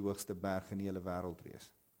steeds die hoogste berg in die hele wêreld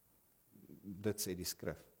wees. Dit sê die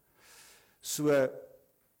skrif. So,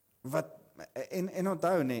 en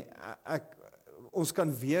onthou nie, ons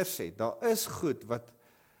kan weer sê, daar is goed wat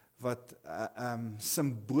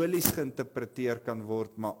simbolies geïnterpreteer kan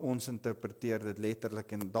word, maar ons interpreteer dit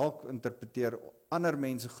letterlik, en dalk interpreteer ander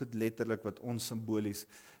mense goed letterlik wat ons simbolies.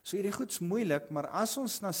 So hierdie goed's moeilik, maar as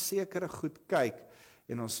ons na sekere goed kyk,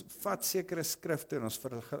 en ons vat sekere skrifte, en ons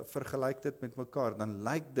vergelyk dit met mekaar, dan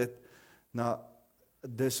lyk dit na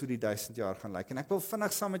dis hoe die 1000 jaar gaan lyk. En ek wil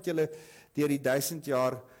vinnig saam met julle deur die 1000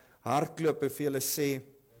 jaar hardloop en vir julle sê,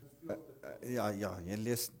 ja, jy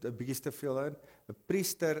lees 'n bietjie te veel in. 'n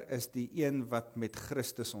Priester is die een wat met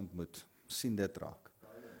Christus ontmoet. Sien dit raak.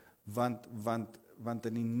 Want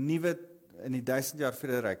in die 1000 jaar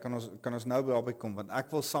vrederyk kan ons nou daarby kom, want ek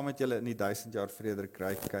wil saam met julle in die 1000 jaar vrederyk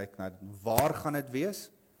kyk na waar gaan dit wees?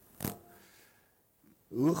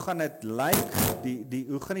 Hoe gaan dit lyk?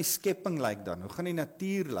 Hoe gaan die skepping lyk dan? Hoe gaan die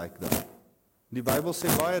natuur lyk dan? Die Bybel sê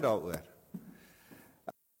baie daaroor.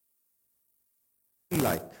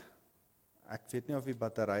 Lyk. Ek weet nie of die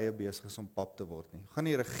batterye besig is om pap te word nie. Hoe gaan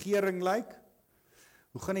die regering lyk?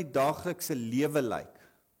 Hoe gaan die daaglikse lewe lyk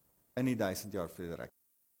in die 1000 jaar vrederyk?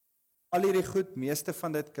 Al hierdie goed, meeste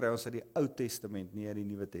van dit kry ons uit die Ou Testament, nie uit die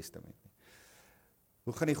Nuwe Testament nie.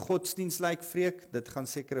 Hoe gaan die godsdiens lyk, Freek? Dit gaan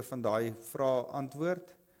sekere van daai vrae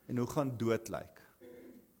antwoord. En hoe gaan dood lyk?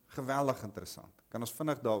 Geweldig interessant. Kan ons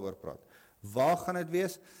vinnig daaroor praat. Waar gaan dit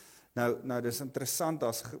wees? Nou dis interessant,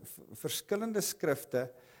 daar's verskillende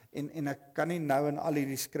skrifte, en ek kan nie nou in al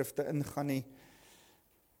hierdie skrifte ingaan nie.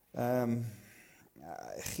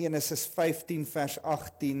 Genesis 15 vers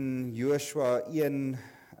 18, Joshua 1,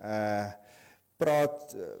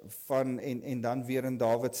 praat van, en dan weer in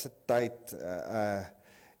Dawid se tyd,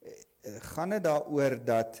 gaan dit daaroor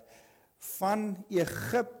dat van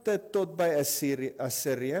Egipte tot by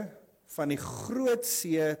Assirië, van die Groot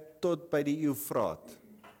See tot by die Eufraat.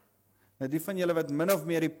 Nou die van julle wat min of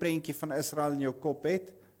meer die prentjie van Israel in jou kop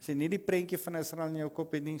het, as jy nie die prentjie van Israel in jou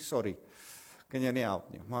kop het nie, sorry, kan jy nie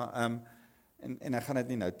help nie, maar, en ek gaan dit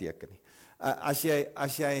nie nou teken nie. As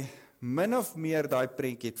jy min of meer daai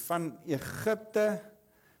prentjie het, van Egipte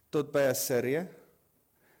tot by Assirië,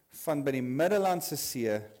 van by die Middellandse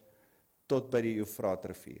See tot by die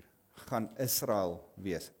Eufraatrivier, gaan Israel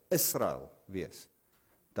wees.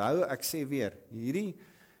 Onthou, ek sê weer, hierdie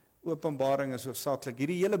Openbaring is hoofsaaklik,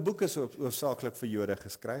 hierdie hele boek is hoofsaaklik vir Jode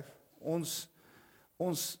geskryf.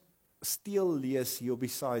 Ons steel lees hier op die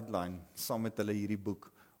sideline saam met hulle hierdie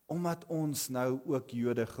boek, omdat ons nou ook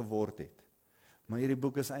Jode geword het. Maar hierdie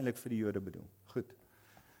boek is eintlik vir die Jode bedoel. Goed.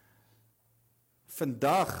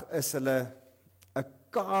 vandag is hulle 'n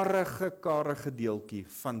karige deeltjie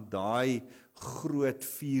van daai groot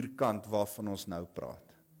vierkant waarvan ons nou praat.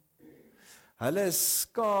 Hulle is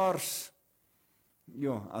skaars,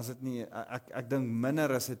 as dit nie, ek dink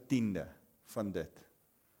minder as 1/10 van dit.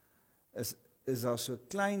 Is daar so 'n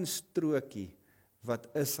klein strokie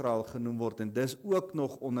wat Israel genoem word, en dis ook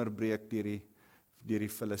nog onderbreek deur die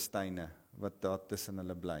Filistyne, wat daar tussen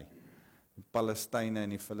hulle bly. Die Palestyne en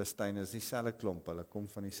die Filistyne is dieselfde klomp, hulle kom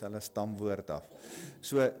van dieselfde stamwoord af.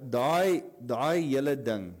 So daai hele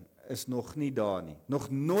ding is nog nie daar nie. Nog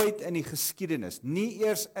nooit in die geskiedenis, nie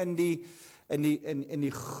eers in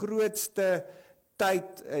die grootste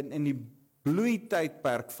tyd, in die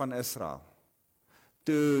bloeitydperk van Israel.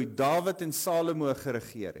 Toe Dawid en Salomo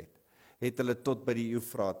geregeer het hulle tot by die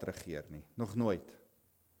Eufraat regeer nie, nog nooit.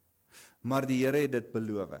 Maar die Here het dit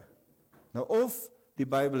beloof. Nou of die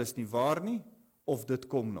Bybel is nie waar nie, of dit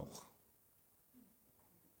kom nog.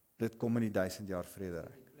 Dit kom in die 1000 jaar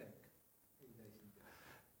vrederyk.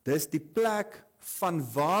 Dis die plek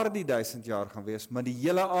van waar die 1000 jaar gaan wees, maar die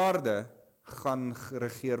hele aarde gaan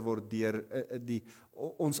geregeer word deur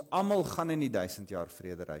ons almal gaan in die 1000 jaar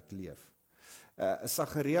vrederyk leef.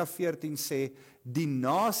 Sagaria 14 sê, die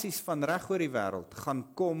nasies van reg oor die wêreld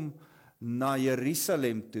gaan kom na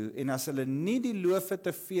Jerusalem toe, en as hulle nie die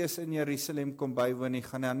Loofete fees in Jerusalem kom bywoon nie,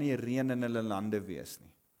 gaan daar nie reën in hulle lande wees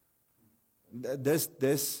nie. Dis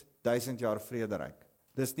 1000 jaar vrederyk.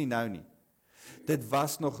 Dis nie nou nie. Dit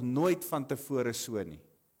was nog nooit van tevore so nie.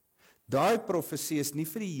 Daai profesie is nie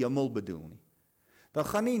vir die hemel bedoel nie. Daar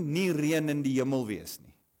gaan nie reën in die hemel wees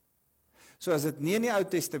nie. So as dit nie in die Ou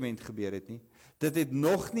Testament gebeur het nie, dit het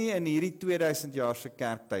nog nie in hierdie 2000 jaar se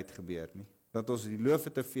kerktyd gebeur nie, dat ons die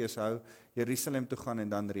Loofete fees hou, Jerusalem toe gaan en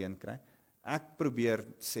dan reën kry. Ek probeer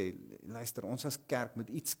sê, luister, ons as kerk moet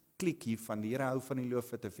iets klik hiervan, die Here hou van die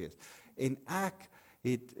Loofete fees. En ek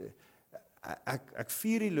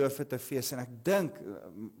vier die Loofete fees, en ek dink,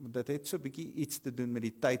 dit het so 'n bietjie iets te doen met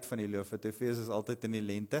die tyd van die Loofete fees, is altyd in die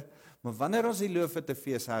lente, maar wanneer ons die Loofete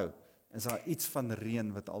fees hou, is daar iets van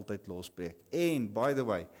reën wat altyd losbreek. En, by the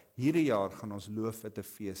way, hierdie jaar gaan ons Loofete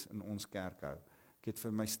fees in ons kerk hou. Ek het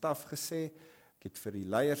vir my staf gesê, ek het vir die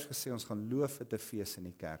leiers gesê, ons gaan Loofete fees in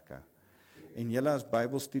die kerk hou. En julle as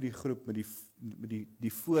Bybelstudiegroep met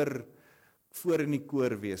die voor in die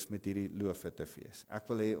koor wees met hierdie Loofete fees. Ek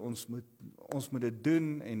wil hê ons moet dit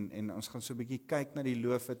doen, en ons gaan so 'n bietjie kyk na die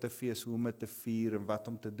Loofete fees, hoe om dit te vier en wat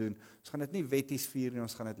om te doen. Ons gaan dit nie wetties vier nie,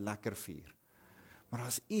 ons gaan dit lekker vier. Maar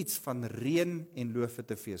daar's iets van reën en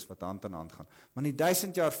Loofete fees wat hand in hand gaan. Maar in die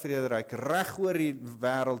 1000 jaar vrederyk reg oor die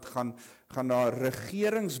wêreld gaan daar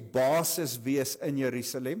regeringsbasis wees in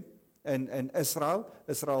Jerusalem, in Israel.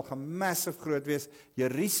 Israel gaan massief groot wees,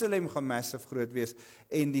 Jerusalem gaan massief groot wees,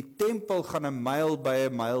 en die tempel gaan 'n myl by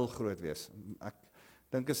 'n myl groot wees. Ek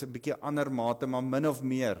dink is 'n bietjie ander mate, maar min of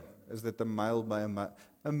meer is dit 'n myl by 'n myl,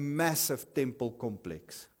 'n massive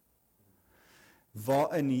tempelkompleks,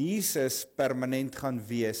 waarin Jesus permanent gaan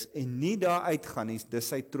wees, en nie daar uitgaan nie, dis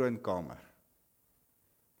sy troonkamer.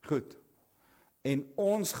 Goed, en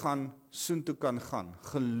ons gaan soontoe kan gaan,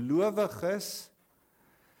 gelowiges.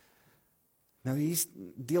 Nou hier's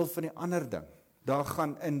deel van die ander ding, daar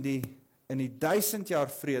gaan in die 1000 jaar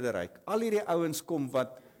vrederyk, al hierdie ouens kom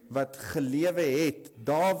wat gelewe het,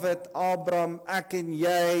 Dawid, Abraham, ek en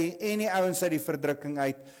jy, en die ouens uit die verdrukking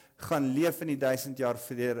uit, gaan leef in die 1000 jaar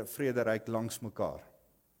vrederyk langs mekaar.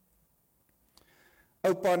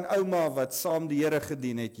 Oupa en ouma wat saam die Here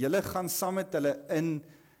gedien het, julle gaan saam met hulle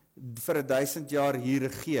vir 1000 jaar hier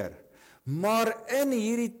regeer. Maar in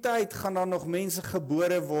hierdie tyd gaan daar nog mense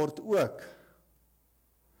gebore word ook.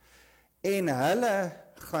 En hulle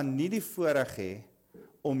gaan nie die voorreg hê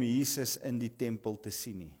om Jesus in die tempel te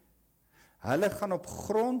sien nie. Hulle gaan op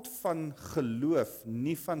grond van geloof,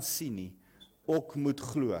 nie van sien nie, ook moet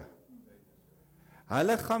glo.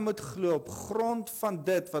 Hulle gaan moet glo op grond van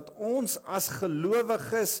dit wat ons as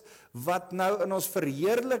gelowiges, wat nou in ons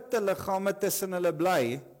verheerlikte liggame tussen hulle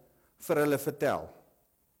bly, vir hulle vertel.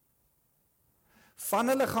 Van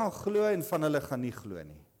hulle gaan glo en van hulle gaan nie glo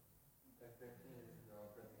nie.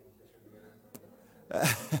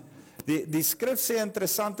 Die skrif sê 'n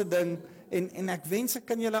interessante ding, en ek wens ek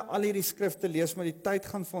kan julle al hierdie skrifte lees, maar die tyd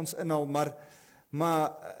gaan vir ons inhaal,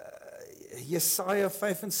 maar Jesaja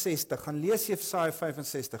 65, gaan lees Jesaja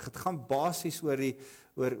 65, het gaan basies oor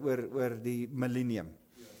die millennium.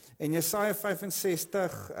 En Jesaja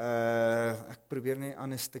 65, ek probeer net 'n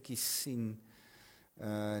ander stukkie sien,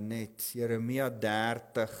 net Jeremia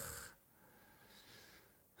 30,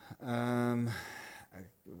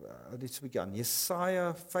 dit is 'n bietjie aan,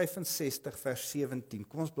 Jesaja 65 vers 17,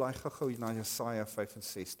 kom ons blaai gou-gou na Jesaja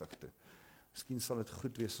 65 toe. Miskien sal dit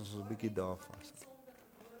goed wees as ons 'n bietjie daar vas.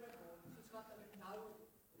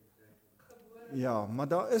 Ja, maar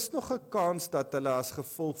daar is nog 'n kans dat hulle as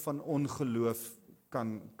gevolg van ongeloof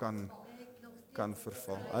kan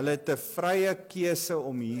verval. Hulle het 'n vrye keuse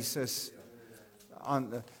om Jesus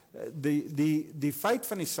aan die feit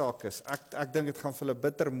van die saak is, ek dink dit gaan vir hulle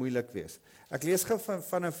bitter moeilik wees. Ek lees gou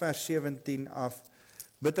van vers 17 af,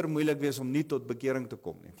 bitter moeilik wees om nie tot bekering te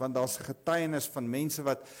kom nie, want daar's 'n getuienis van mense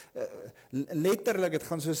wat letterlik, dit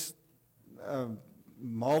gaan soos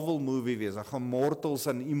Marvel movie wees, daar gaan mortals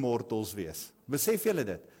en immortals wees. Besef julle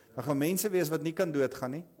dit? Daar gaan mense wees wat nie kan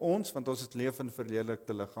doodgaan nie, want ons het leef in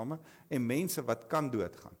verheerlikte liggame, en mense wat kan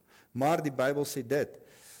doodgaan. Maar die Bybel sê dit,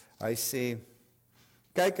 hy sê,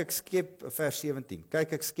 kyk ek skep, vers 17,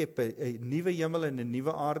 kyk ek skep 'n nuwe hemel en 'n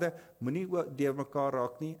nuwe aarde, moenie deur mekaar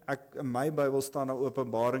raak nie, in my Bybel staan daar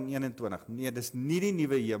Openbaring 21, nee, dis nie die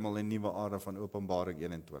nuwe hemel en nuwe aarde van Openbaring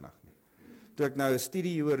 21 nie. Toe ek nou 'n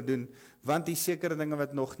studie hieroor doen, want die sekere dinge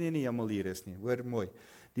wat nog nie in die hemel hier is nie, hoor mooi,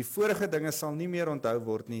 die vorige dinge sal nie meer onthou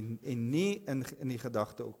word nie, en nie in die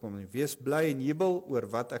gedagte opkom nie, wees bly en jubel oor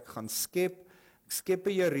wat ek gaan skep, ek skep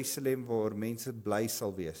 'n Jerusalem waar mense bly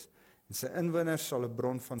sal wees, en sy inwoners sal 'n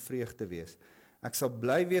bron van vreugde wees. Ek sal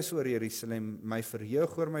bly wees oor Jerusalem, my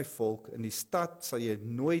verheug oor my volk, in die stad sal jy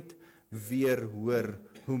nooit weer hoor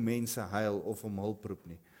hoe mense huil of om hulp roep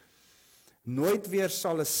nie. Nooit weer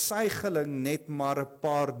sal 'n suigeling net maar 'n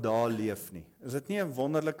paar dae leef nie. Is dit nie 'n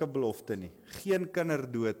wonderlike belofte nie? Geen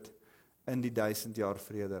kinderdood in die 1000 jaar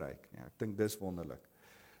vrederyk nie. Ek dink dis wonderlik.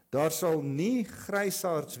 Daar sal nie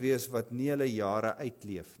grysaards wees wat nie hulle jare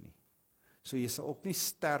uitleef nie. So jy sal ook nie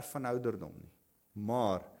sterf van ouderdom nie.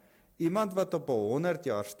 Maar iemand wat op 100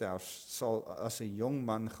 jaar sterf, sal as 'n jong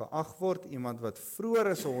man geag word. Iemand wat vroeër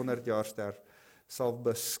as 100 jaar sterf, sal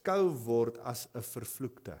beskou word as 'n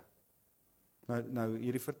vervloekte. Nou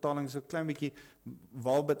hierdie vertaling is so klein bietjie,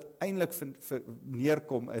 waar dit eintlik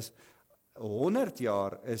neerkom is, 100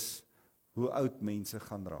 jaar is hoe oud mense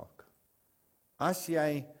gaan raak. As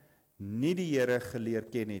jy nie die Here geleer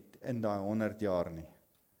ken het in daai 100 jaar nie,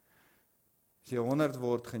 as jy 100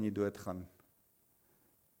 word, gaan jy doodgaan,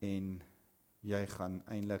 en jy gaan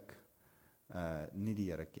eintlik nie die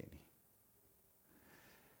Here ken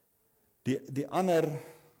nie. Die ander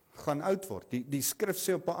gaan oud word. Die skrif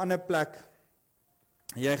sê op 'n ander plek,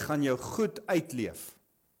 jy gaan jou goed uitleef.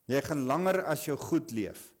 Jy gaan langer as jou goed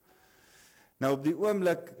leef. Nou op die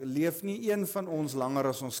oomblik leef nie een van ons langer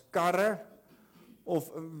as ons karre,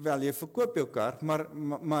 of wel, jy verkoop jou kar,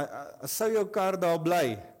 maar sou jou kar daar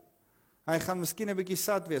bly, hy gaan miskien 'n bietjie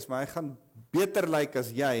sat wees, maar hy gaan beter lyk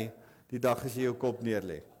as jy die dag as jy jou kop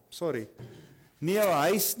neerlê. Sorry. Nie jou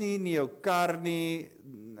huis nie, nie jou kar nie,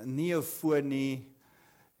 nie jou foon nie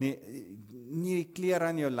die klere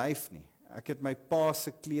aan jou lyf nie. Ek het my pa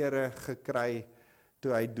se klere gekry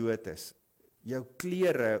toe hy dood is. Jou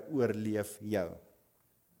klere oorleef jou.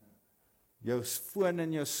 Jou foon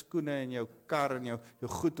en jou skoene en jou kar en jou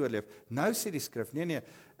goed oorleef. Nou sê die skrif, nee,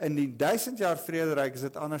 in die 1000 jaar vrederyk is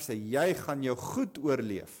dit anders, jy gaan jou goed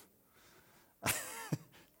oorleef.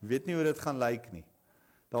 Weet nie hoe dit gaan lyk nie.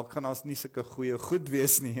 Dalk gaan ons nie sulke goeie goed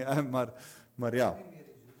wees nie, maar ja.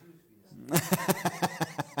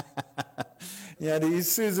 Ja, die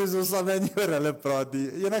Isuzus, ons sal nie oor hulle praat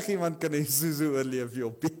nie. Enigiemand kan die Isuzu oorleef,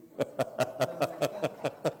 Joppie.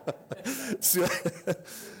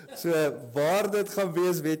 So waar dit gaan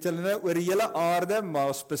wees, weet julle nou, oor die hele aarde,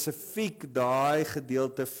 maar spesifiek daai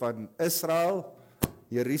gedeelte van Israel,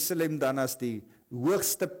 Jerusalem dan as die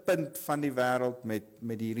hoogste punt van die wêreld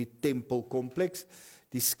met hierdie tempelkompleks,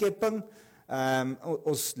 die skepping,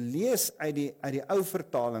 ons lees uit die ou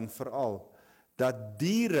vertaling veral, dat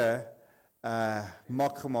diere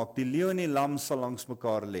mak gemaak, die leeu en die lam sal langs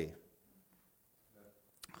mekaar lê.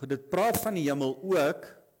 Goed, dit praat van die hemel ook,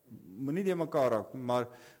 moenie die mekaar raak, maar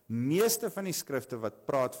meeste van die skrifte wat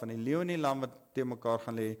praat van die leeu en die lam wat teen mekaar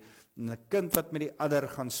gaan lê, en 'n kind wat met die adder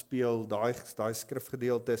gaan speel, daai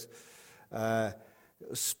skrifgedeeltes,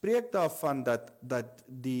 spreek daarvan dat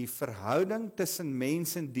die verhouding tussen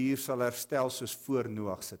mens en dier sal herstel soos voor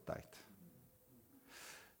Noag se tyd.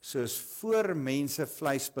 Soos voor mense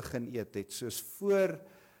vleis begin eet het, soos voor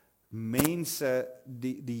mense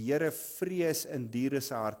die Here vrees in diere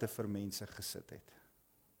se harte vir mense gesit het.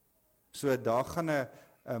 So daar gaan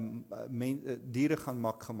diere gaan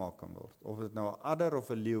mak gemaak kan word, of dit nou 'n adder of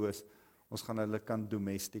 'n leeu is, ons gaan hulle kan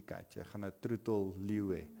domesticate, jy gaan 'n troetel leeu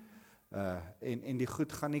hê, en die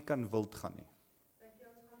goed gaan nie kan wild gaan nie.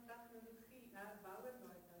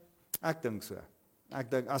 Ek dink so,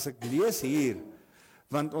 as ek lees hier,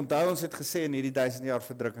 want onthou ons het gesê in hierdie 1000 jaar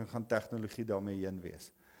verdrukking gaan tegnologie daarmee heen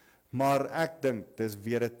wees. Maar ek dink dis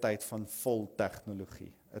weer 'n tyd van vol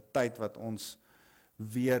tegnologie, 'n tyd wat ons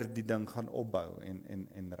weer die ding gaan opbou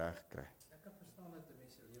en reg kry. Ek kan verstaan dat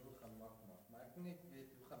mense se lewe gaan maak, maar ek wil net weet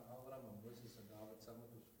hoe gaan Abraham en Moses en Dawid saam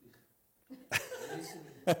met ons vlieg.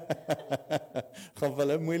 Gaan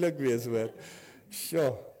wel moeilik wees hoor.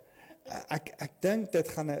 Sjoe. Ek dink dit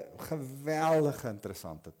gaan 'n geweldige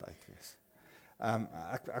interessante tyd wees.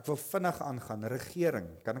 Ek wil vinnig aangaan.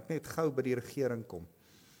 Regering, kan ek net gou by die regering kom?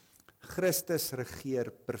 Christus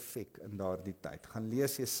regeer perfek in daardie tyd. Gaan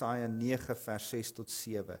lees Jesaja 9 vers 6 tot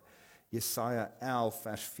 7. Jesaja 11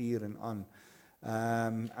 vers 4 en aan.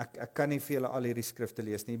 Ek kan nie vir julle al hierdie skrifte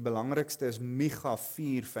lees nie. Die belangrikste is Micha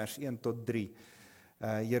 4 vers 1 tot 3.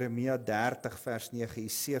 Jeremia 30 vers 9,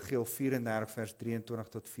 Esegiel 34 vers 23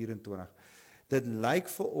 tot 24. Dit lyk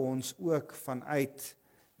vir ons ook vanuit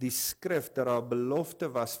die skrif dat daar 'n belofte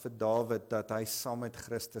was vir Dawid dat hy saam met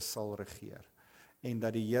Christus sal regeer. En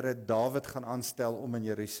dat die Here Dawid gaan aanstel om in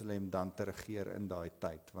Jerusalem dan te regeer in daai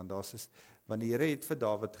tyd. Want die Here het vir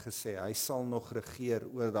Dawid gesê, hy sal nog regeer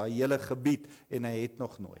oor daai hele gebied en hy het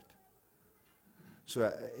nog nooit. So,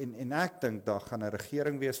 en ek dink daar gaan 'n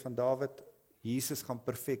regering wees van Dawid. Jesus gaan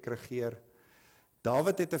perfek regeer.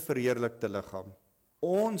 Dawid het 'n verheerlikte liggaam.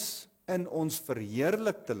 Ons in ons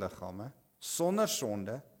verheerlikte liggame, sonder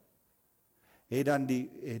sonde, het dan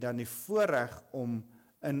die voorreg om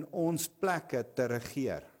in ons plekke te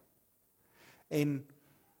regeer. En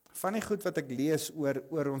van die goed wat ek lees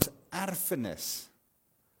oor ons erfenis,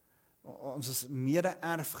 ons is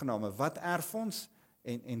mede-erfgename, wat erf ons?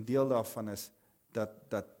 En deel daarvan is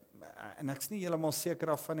dat en ek is nie heeltemal seker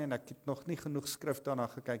daarvan nie, en ek het nog nie genoeg skrif daarna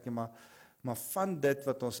gekyk nie, maar van dit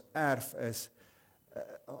wat ons erf is,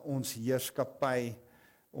 ons heerskappy,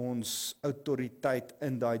 ons autoriteit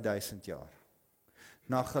in daai 1000 jaar.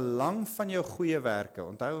 Na gelang van jou goeie werke,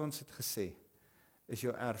 onthou ons het gesê, is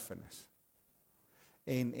jou erfenis.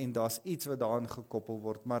 En daar's iets wat daaraan gekoppel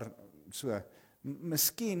word, maar so,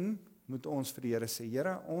 miskien moet ons vir die Here sê,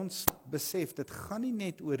 Here, ons besef, dit gaan nie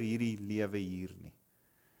net oor hierdie lewe hier nie.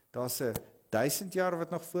 Daar's 'n 1000 jaar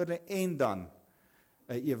wat nog voor lê, en dan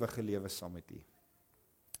 'n ewige lewe saam met U.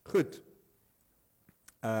 Goed.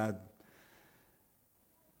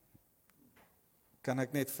 Kan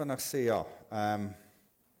ek net vinnig sê, ja,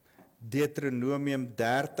 Deuteronomium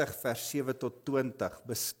 30 vers 7 tot 20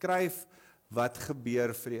 beskryf wat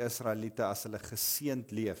gebeur vir die Israeliete as hulle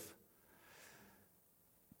geseënd leef.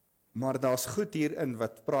 Maar daar's goed hierin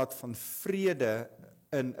wat praat van vrede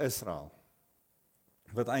in Israel,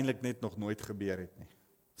 wat eintlik net nog nooit gebeur het nie.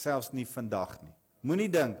 Selfs nie vandag nie. Moenie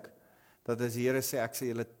dink dat as die Here sê ek sal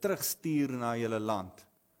julle terugstuur na julle land.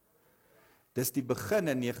 Dis die begin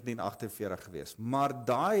in 1948 gewees, maar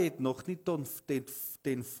daai het nog nie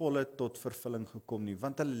ten volle tot vervulling gekom nie,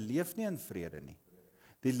 want hulle leef nie in vrede nie.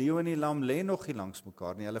 Die leeu en die lam lê nog nie langs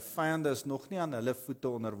mekaar nie, hulle vyande is nog nie aan hulle voete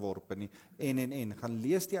onderworpe nie, en, gaan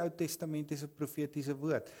lees die Ou Testamentiese profetiese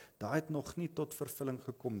woord, daai het nog nie tot vervulling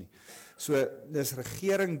gekom nie. So, dis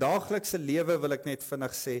regering, daaglikse lewe wil ek net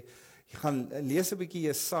vinnig sê, jy gaan lees 'n bietjie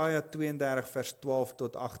Jesaja 32 vers 12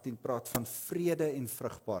 tot 18, praat van vrede en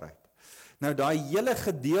vrugbaarheid. Nou daai hele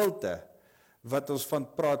gedeelte wat ons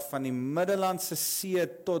van praat van die Middellandse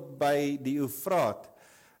See tot by die Eufraat,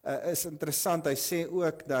 is interessant. Hy sê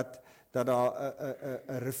ook dat daar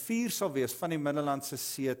 'n rivier sal wees van die Middellandse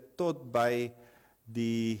See tot by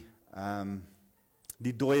die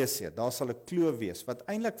Dooie See. Daar sal 'n kloof wees wat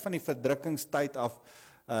eintlik van die verdrukkingstyd af,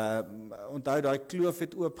 onthou daai kloof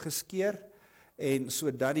het oopgeskeur, en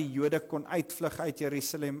sodat die Jode kon uitvlug uit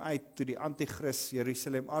Jerusalem uit toe die Antichrist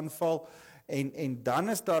Jerusalem aanval, en dan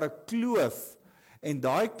is daar 'n kloof, en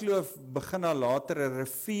daai kloof begin dan later 'n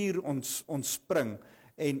rivier ontspring,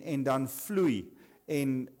 en dan vloei,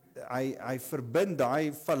 en hy verbind,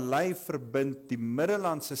 daai vallei verbind die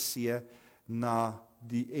Middellandse See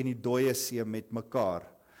en die Dooie See met mekaar.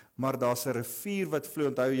 Maar daar's 'n rivier wat vloei,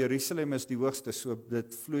 onthou Jerusalem is die hoogste, so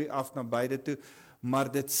dit vloei af na beide toe,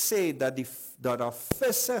 maar dit sê dat daar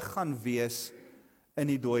visse gaan wees in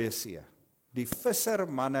die Dooie See. Die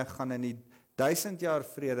vissermanne gaan in die 1000 jaar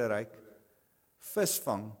vrederyk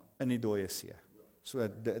visvang in die Dooie See. So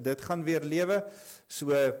dit gaan weer lewe.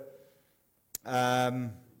 So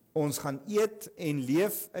ons gaan eet en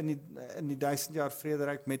leef in die 1000 jaar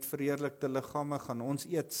vrederyk met verheerlikte liggame. Gaan ons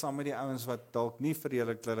eet saam met die ouens wat dalk nie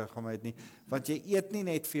verheerlikte liggame het nie, want jy eet nie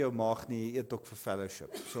net vir jou maag nie, jy eet ook vir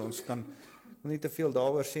fellowship. So ons kan nie te veel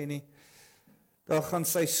daaroor sê nie. Daar gaan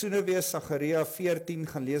seisoene wees, Sagaria 14,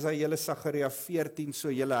 gaan lees hy hele Sagaria 14, so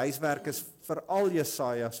julle huiswerk is veral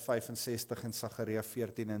Jesaja 65 en Sagaria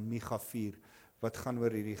 14 en Micha 4, wat gaan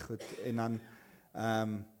oor hierdie goed, en dan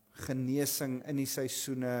genesing in die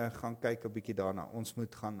seisoene, gaan kyk 'n bietjie daarna. Ons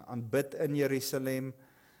moet gaan aanbid in Jerusalem.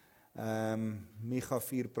 Micha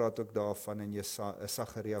 4 praat ook daarvan en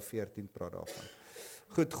Sagaria 14 praat daarvan.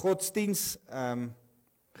 Goed, godsdiens,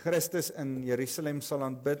 Christus in Jerusalem sal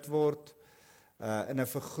aanbid word, in 'n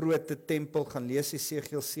vergrote tempel, gaan lees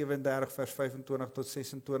Esegiel 37 vers 25 tot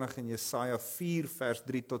 26 en Jesaja 4 vers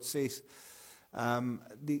 3 tot 6.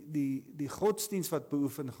 Die godsdiens wat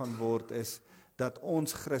beoefen gaan word is dat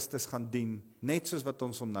ons Christus gaan dien, net soos wat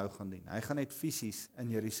ons hom nou gaan dien. Hy gaan net fisies in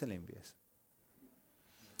Jerusalem wees.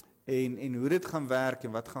 En hoe dit gaan werk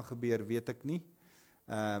en wat gaan gebeur, weet ek nie.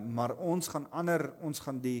 Maar ons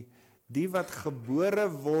gaan die wat gebore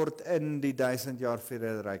word in die 1000 jaar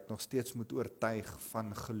vrederyk nog steeds moet oortuig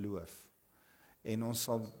van geloof. En ons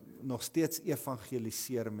sal nog steeds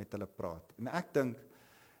evangeliseer met hulle praat. En ek dink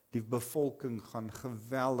die bevolking gaan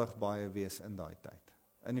geweldig baie wees in daai tyd.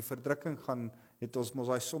 In die verdrukking het ons mos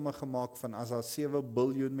daai somme gemaak van as daar 7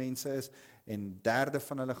 biljoen mense is en derde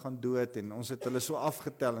van hulle gaan dood en ons het hulle so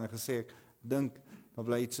afgetel en gesê ek dink daar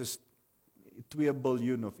bly iets soos 2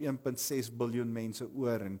 biljoen of 1.6 biljoen mense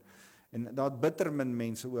oor en daar het bitter min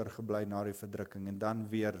mense oorgebly na die verdrukking en dan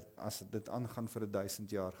weer as dit aangaan vir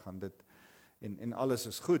 1000 jaar gaan dit en alles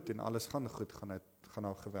is goed en alles gaan goed, gaan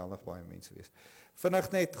nou geweldig baie mense wees.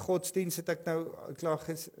 Vinnig net godsdiens het ek nou klaar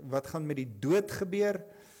wat gaan met die dood gebeur?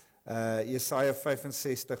 Jesaja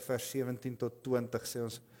 65 vers 17 tot 20 sê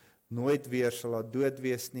ons nooit weer sal daar dood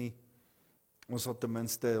wees nie. Ons sal ten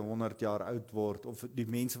minste 100 jaar oud word of die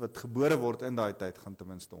mense wat gebore word in daai tyd gaan ten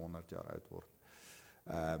minste 100 jaar oud word.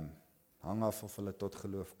 Hang af of hulle tot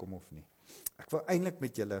geloof kom of nie. Ek wil eintlik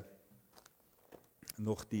met julle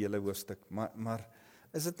nog die hele hoofstuk, maar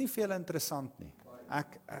is dit nie vir julle interessant nie?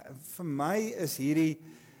 Vir my is hierdie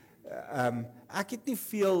ek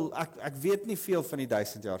weet nie veel van die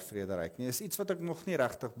 1000 jaar vrederyk nie. Is iets wat ek nog nie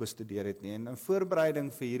regtig bestudeer het nie. En in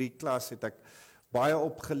voorbereiding vir hierdie klas het ek baie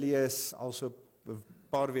opgelees, al so 'n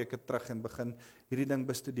paar weke terug en begin hierdie ding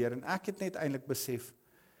bestudeer. En ek het net eintlik besef,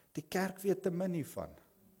 die kerk weet te min hiervan.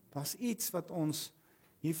 Daar's iets wat ons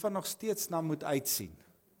hiervan nog steeds na moet uitsien.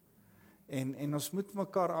 En ons moet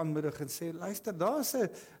mekaar aanmoedig en sê, luister, daar's 'n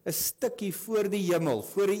stukkie voor die hemel,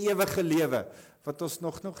 voor die ewige lewe, wat ons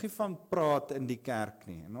nog nie van praat in die kerk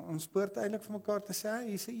nie. En ons behoort eintlik vir mekaar te sê,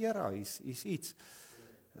 hier's 'n era, hier's iets.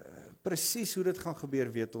 Presies hoe dit gaan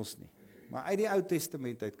gebeur, weet ons nie. Maar uit die Ou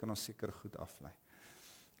Testament uit kan ons seker goed aflei.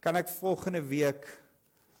 Kan ek volgende week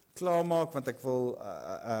klaarmaak, want ek wil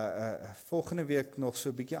volgende week nog so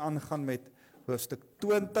 'n bietjie aangaan met hoofstuk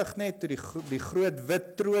 20 net, toe die groot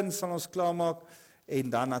wit troon sal ons klaarmaak, en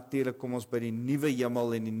dan natuurlik kom ons by die nuwe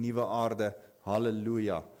hemel en die nuwe aarde,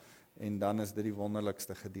 halleluja, en dan is dit die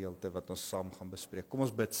wonderlikste gedeelte wat ons saam gaan bespreek. Kom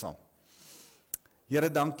ons bid saam. Here,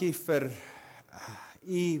 dankie vir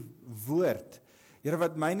u woord. Here,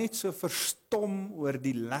 wat my net so verstom oor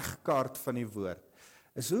die legkaart van die woord,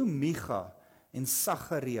 is hoe Micha en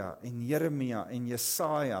Sagaria en Jeremia en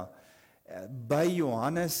Jesaja by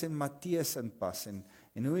Johannes en Matteus inpas en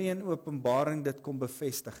hoe hy in Openbaring dit kom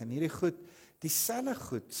bevestig en hierdie goed, dieselfde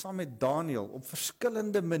goed saam met Daniël op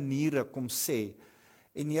verskillende maniere kom sê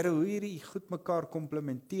en Here, hoe hierdie goed mekaar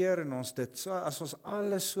komplementeer en ons dit so, as ons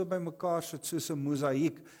alles so by mekaar sit soos 'n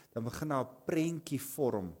mosaïek, dan begin daar 'n prentjie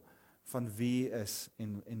vorm van wie is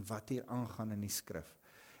en wat hier aangaan in die skrif.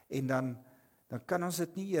 En dan kan ons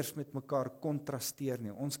dit nie eers met mekaar kontrasteer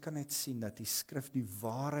nie. Ons kan net sien dat die skrif die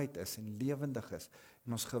waarheid is en lewendig is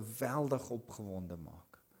en ons geweldig opgewonde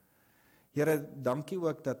maak. Here, dankie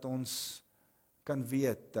ook dat ons kan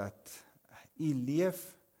weet dat u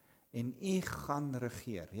leef en u gaan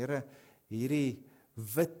regeer. Here, hierdie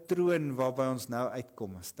wit troon waarby ons nou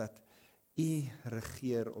uitkom, is dat u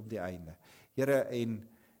regeer op die einde. Here, en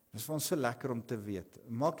dit is vir ons so lekker om te weet,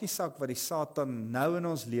 maak nie saak wat die Satan nou in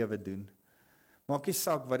ons lewe doen, maak nie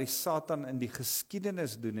saak wat die Satan in die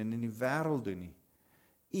geskiedenis doen en in die wêreld doen nie.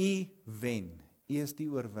 U wen, u is die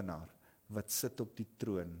oorwinnaar wat sit op die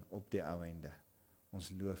troon op die ou einde.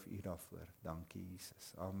 Ons loof u daarvoor. Dankie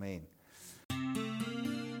Jesus. Amen.